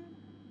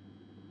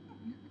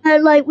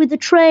like with the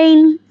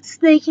train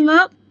snaking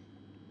up.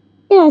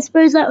 Yeah, I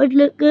suppose that would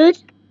look good.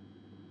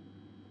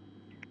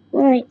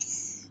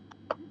 Nice.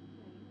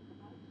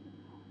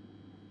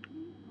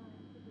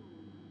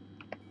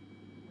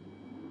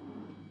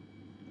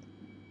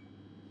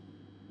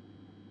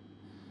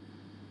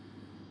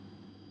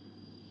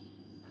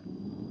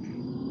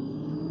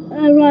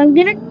 Right, I'm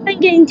gonna try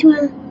and get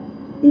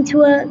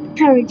into a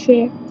carriage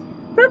here.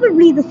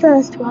 Probably the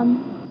first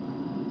one.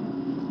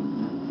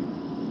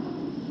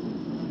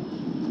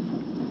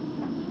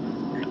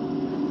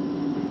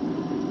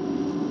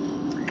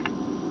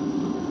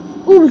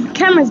 Oh, the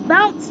camera's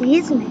bouncy,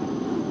 isn't it?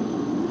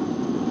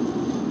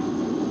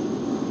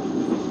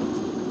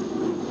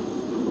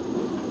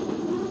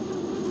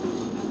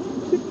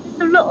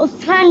 There's a lot of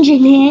flanging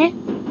here.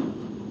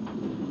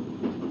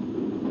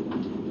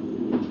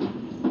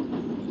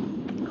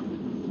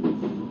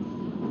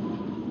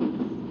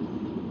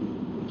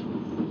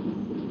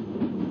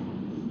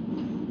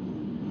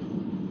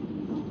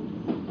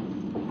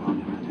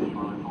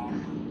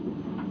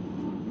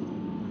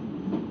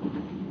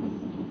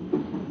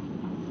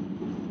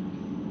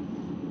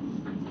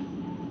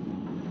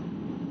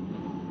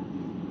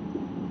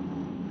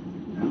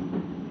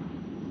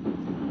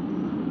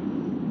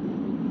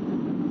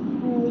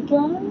 There we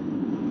go.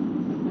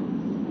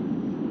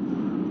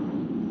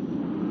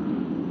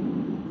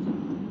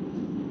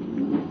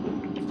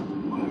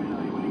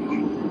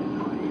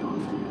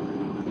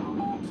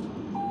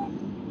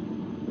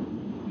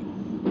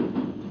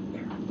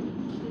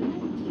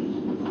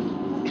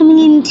 Coming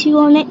into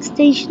our next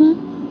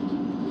station.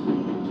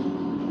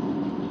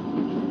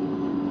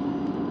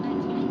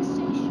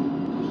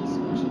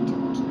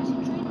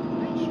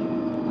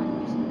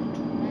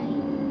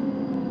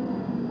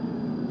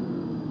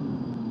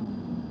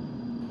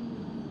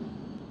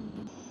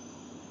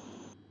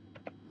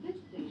 This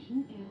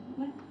station is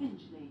West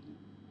Finchley.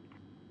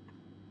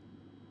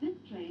 This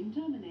train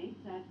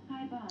terminates at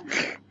High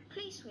Barnet.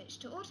 Please switch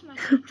to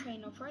automatic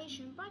train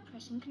operation by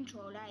pressing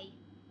Control A.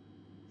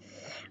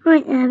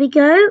 Right, there we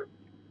go.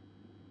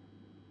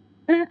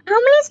 How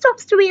many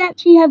stops do we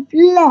actually have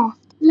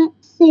left?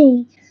 Let's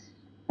see.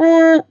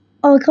 Oh,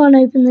 I can't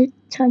open the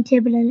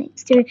timetable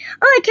next to it.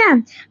 Oh, I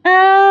can.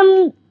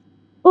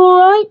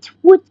 Alright,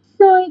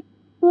 Woodside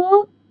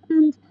Park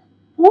and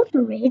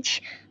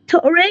Totteridge,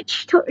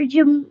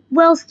 and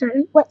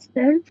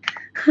Whetstone.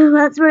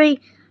 That's very,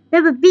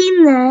 never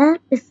been there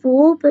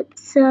before, but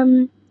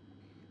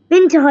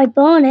been to High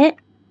Barnet.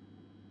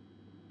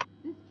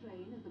 This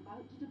train is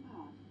about to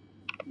depart.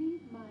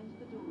 Please mind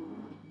the door.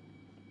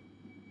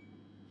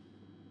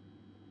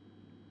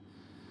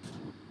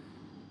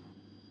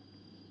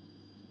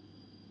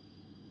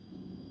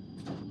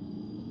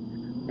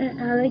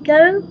 There we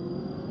go.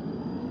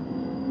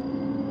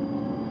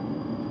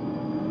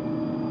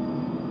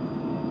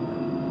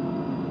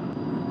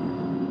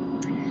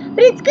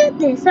 it's good,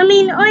 this. I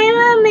mean, I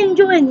am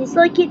enjoying this.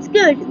 Like, it's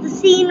good. The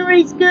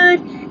scenery's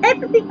good.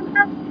 Everything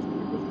about this.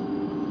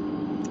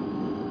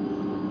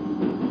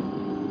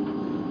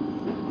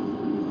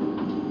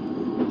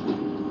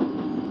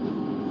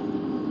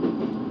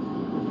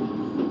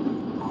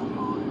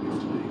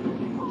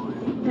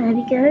 There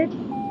we go.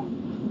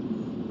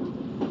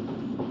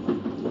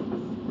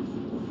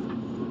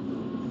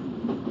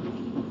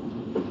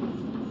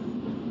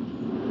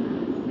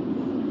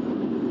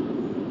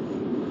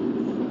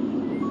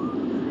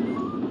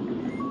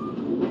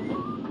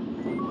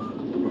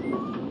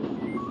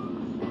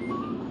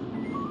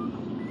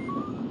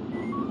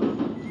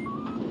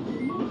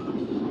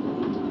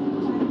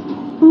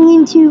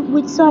 Into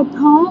Woodside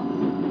Park.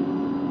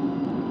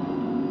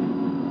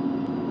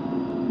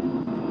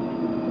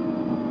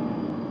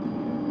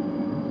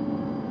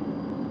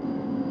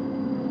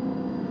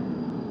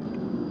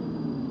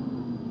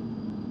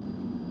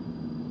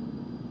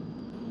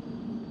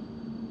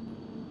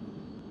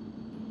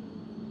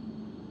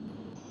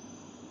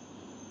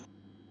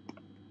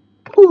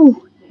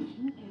 Ooh,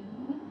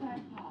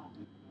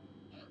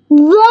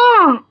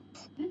 that,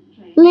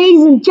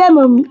 ladies and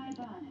gentlemen,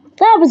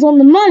 that was on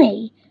the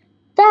money.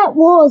 That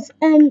was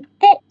an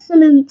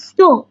excellent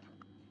stop.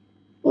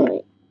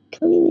 Right,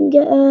 can't even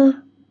get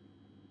a.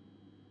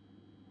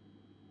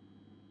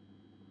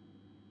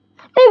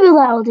 Maybe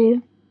that'll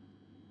do.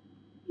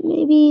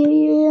 Maybe,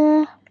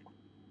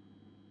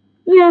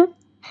 yeah.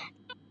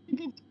 A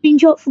good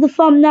screenshot for the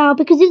thumbnail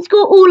because it's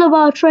got all of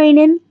our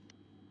training.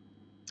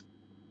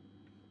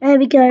 There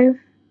we go.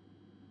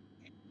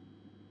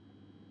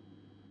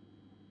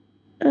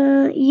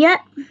 Yeah.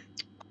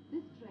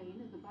 This train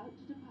is about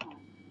to depart.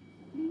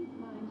 Please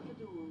mind the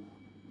doors.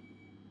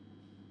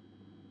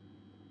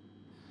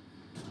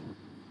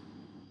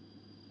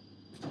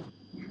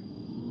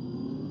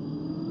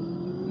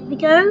 There we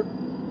go.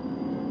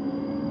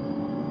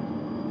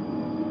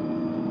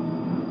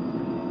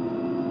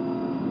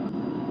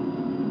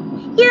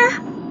 Yeah.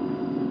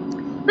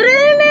 But I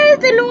don't know if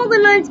the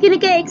Northern Line's gonna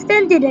get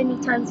extended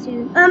anytime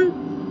soon.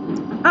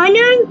 I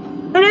know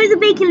the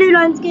Bakerloo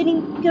Line's going to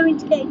get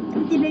extended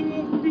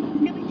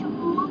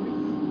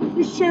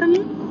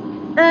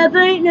but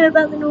I don't know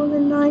about the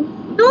Northern Line.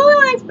 The Northern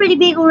Line's pretty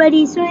big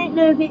already, so I don't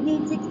know if it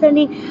needs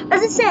extending.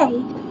 As I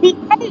say, the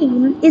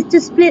aim is to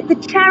split the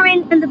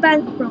Charing and the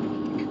Bank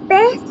branch.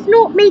 Best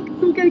not make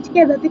them go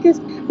together because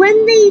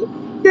when they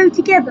go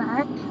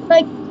together,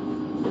 like,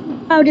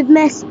 crowded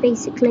mess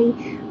basically,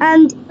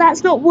 and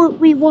that's not what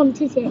we want,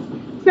 is it?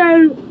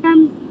 So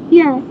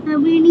yeah,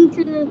 we need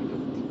to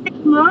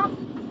split them up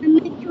and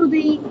make sure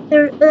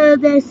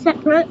they're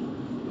separate.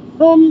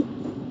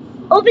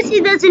 Obviously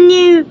there's the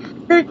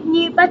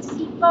new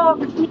Battersea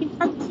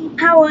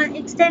Power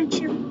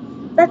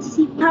extension,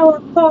 Battersea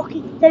Power Park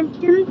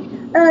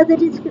extension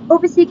that is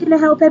obviously going to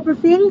help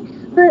everything.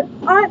 But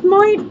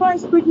my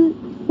advice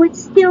would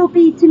still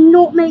be to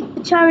not make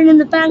the Charing and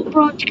the Bank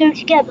branch go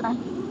together.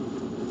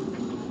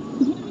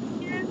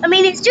 I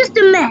mean, it's just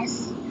a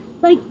mess.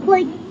 I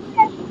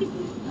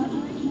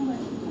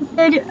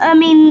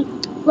mean,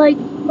 I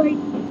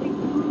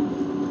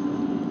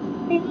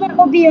think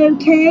that'll be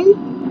okay.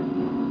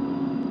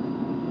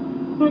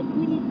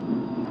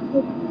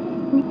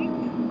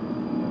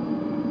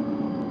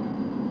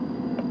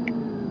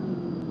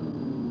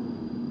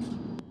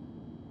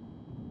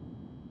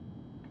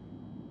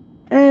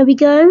 There we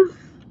go.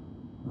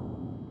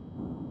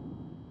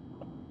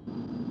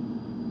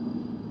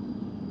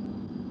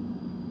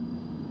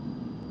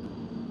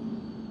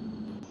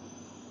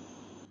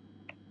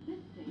 This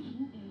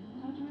station is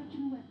Carteret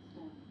and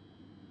Webster.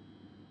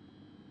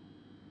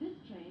 This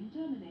train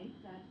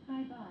terminates at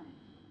Barnet.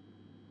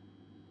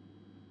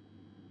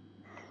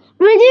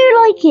 I do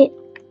like it.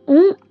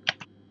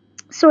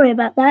 Sorry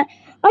about that.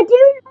 I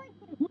do like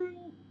it when,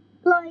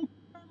 like,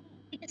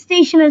 a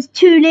station has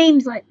two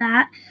names like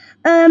that.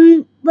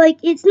 Like,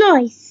 it's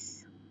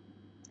nice.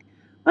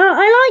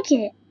 I like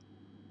it.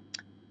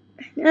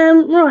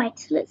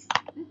 Right, let's.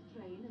 This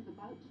train is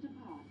about to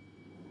depart.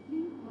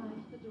 Please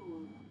mind the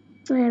doors.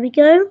 There we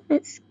go.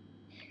 Let's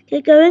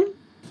get going.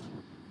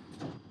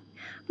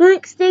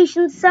 Next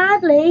station,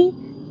 sadly,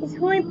 is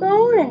High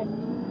Barnet.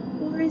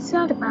 I'm very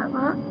sad about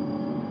that.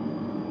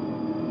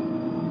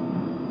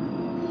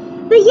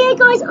 But yeah,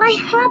 guys, I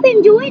have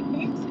enjoyed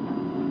this.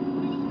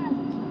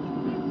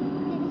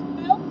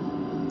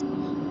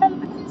 As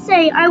I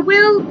say, I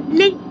will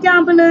link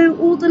down below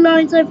all the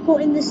lines I've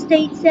got in the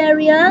States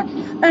area.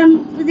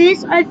 For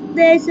this, I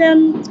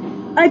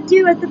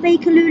do have the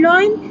Bakerloo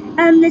line,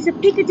 and there's a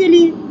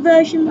Piccadilly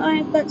version that I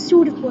have that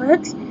sort of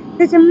works.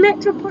 There's a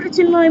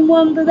Metropolitan line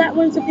one, but that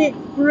one's a bit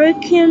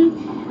broken.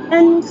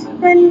 And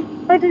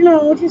then I don't know,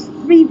 I'll just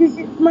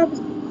revisit some other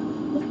stuff.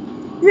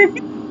 There's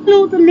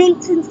all the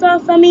links and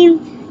stuff. I mean,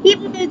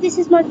 even though this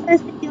is my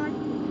first video,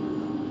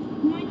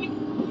 my next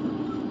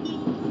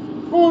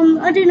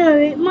I don't know,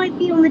 it might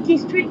be on the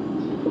district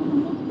or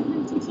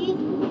the city.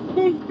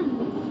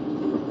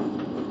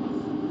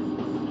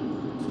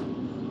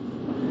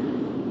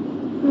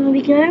 There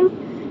we go.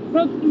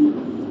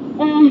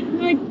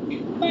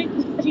 like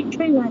to put it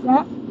true like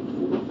that.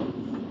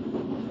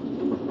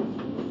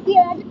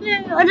 Yeah,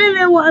 I don't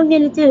know what I'm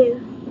gonna do.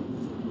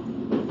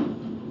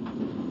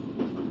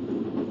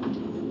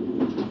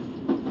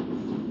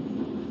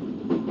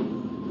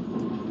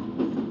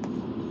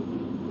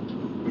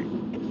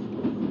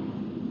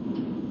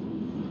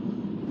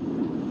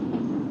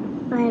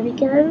 There we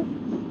go.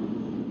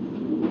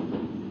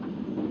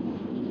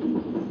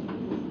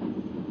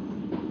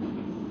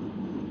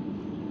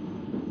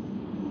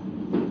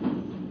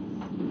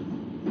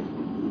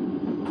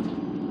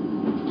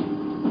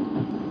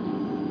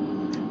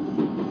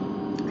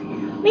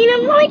 I mean,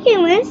 I'm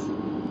liking this.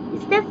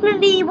 It's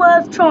definitely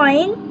worth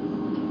trying.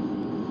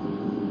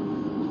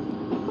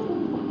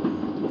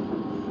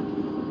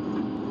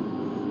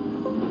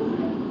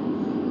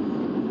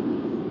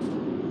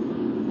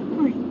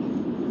 Right.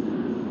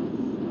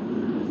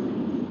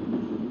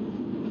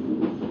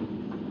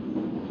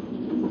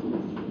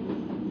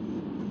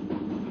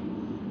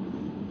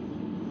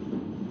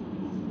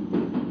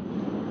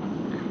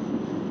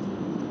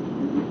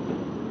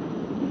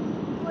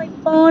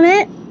 Like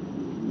Barnet.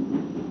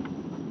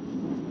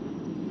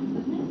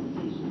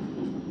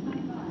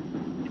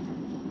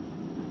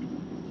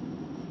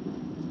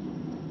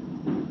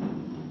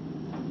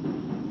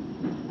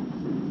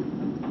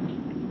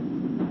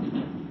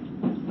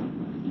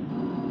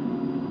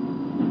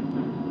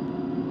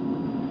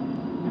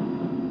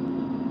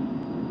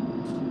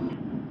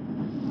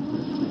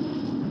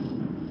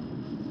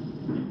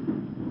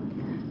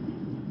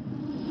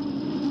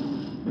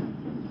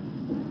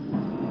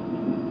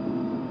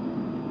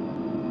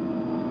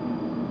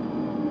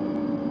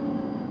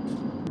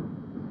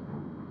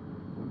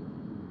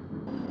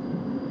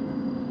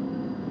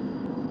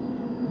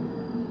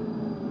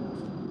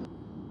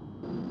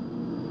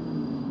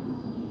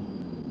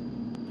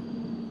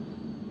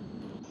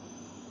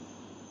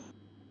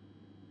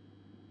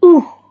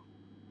 Ooh.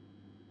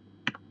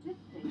 This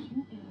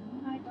station is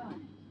High Barnet.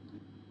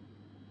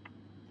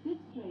 This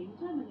train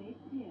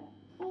terminates here.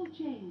 All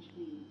change,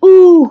 please.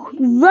 Ooh,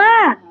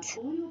 that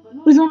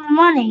was on the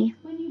money.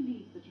 When you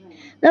leave the train.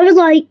 That was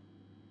like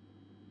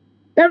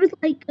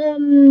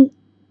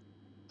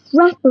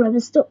rapper ever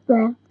stopped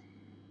there.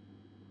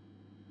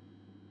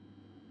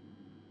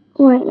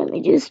 Alright, let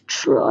me just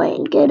try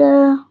and get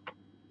a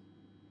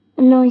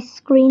nice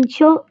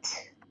screenshot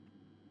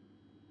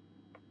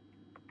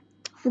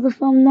for the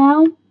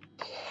thumbnail.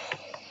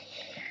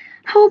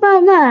 How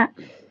about that?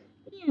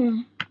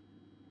 Yeah.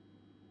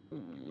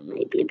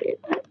 Maybe a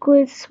bit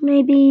backwards,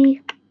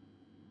 maybe.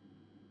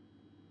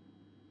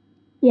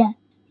 Yeah,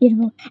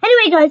 beautiful.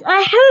 Anyway, guys,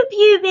 I hope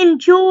you've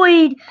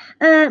enjoyed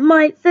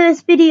my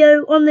first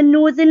video on the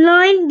Northern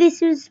Line.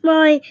 This was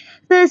my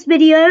first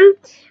video.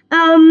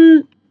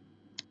 And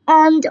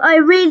I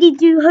really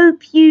do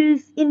hope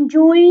you've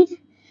enjoyed.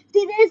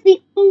 See, there's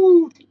the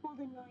old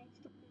Northern Line.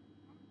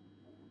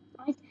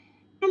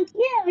 And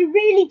yeah, I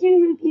really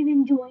do hope you've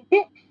enjoyed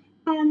it.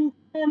 And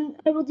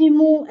I will do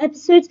more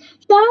episodes.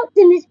 Shouts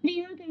in this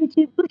video go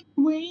to Bush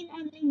Wayne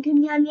and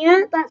Lincoln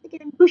Yanya. That's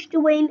again Bush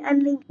Wayne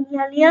and Lincoln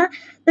Yanya.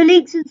 The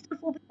links and stuff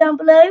will be down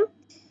below.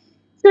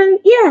 So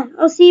yeah,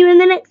 I'll see you in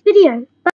the next video. Bye.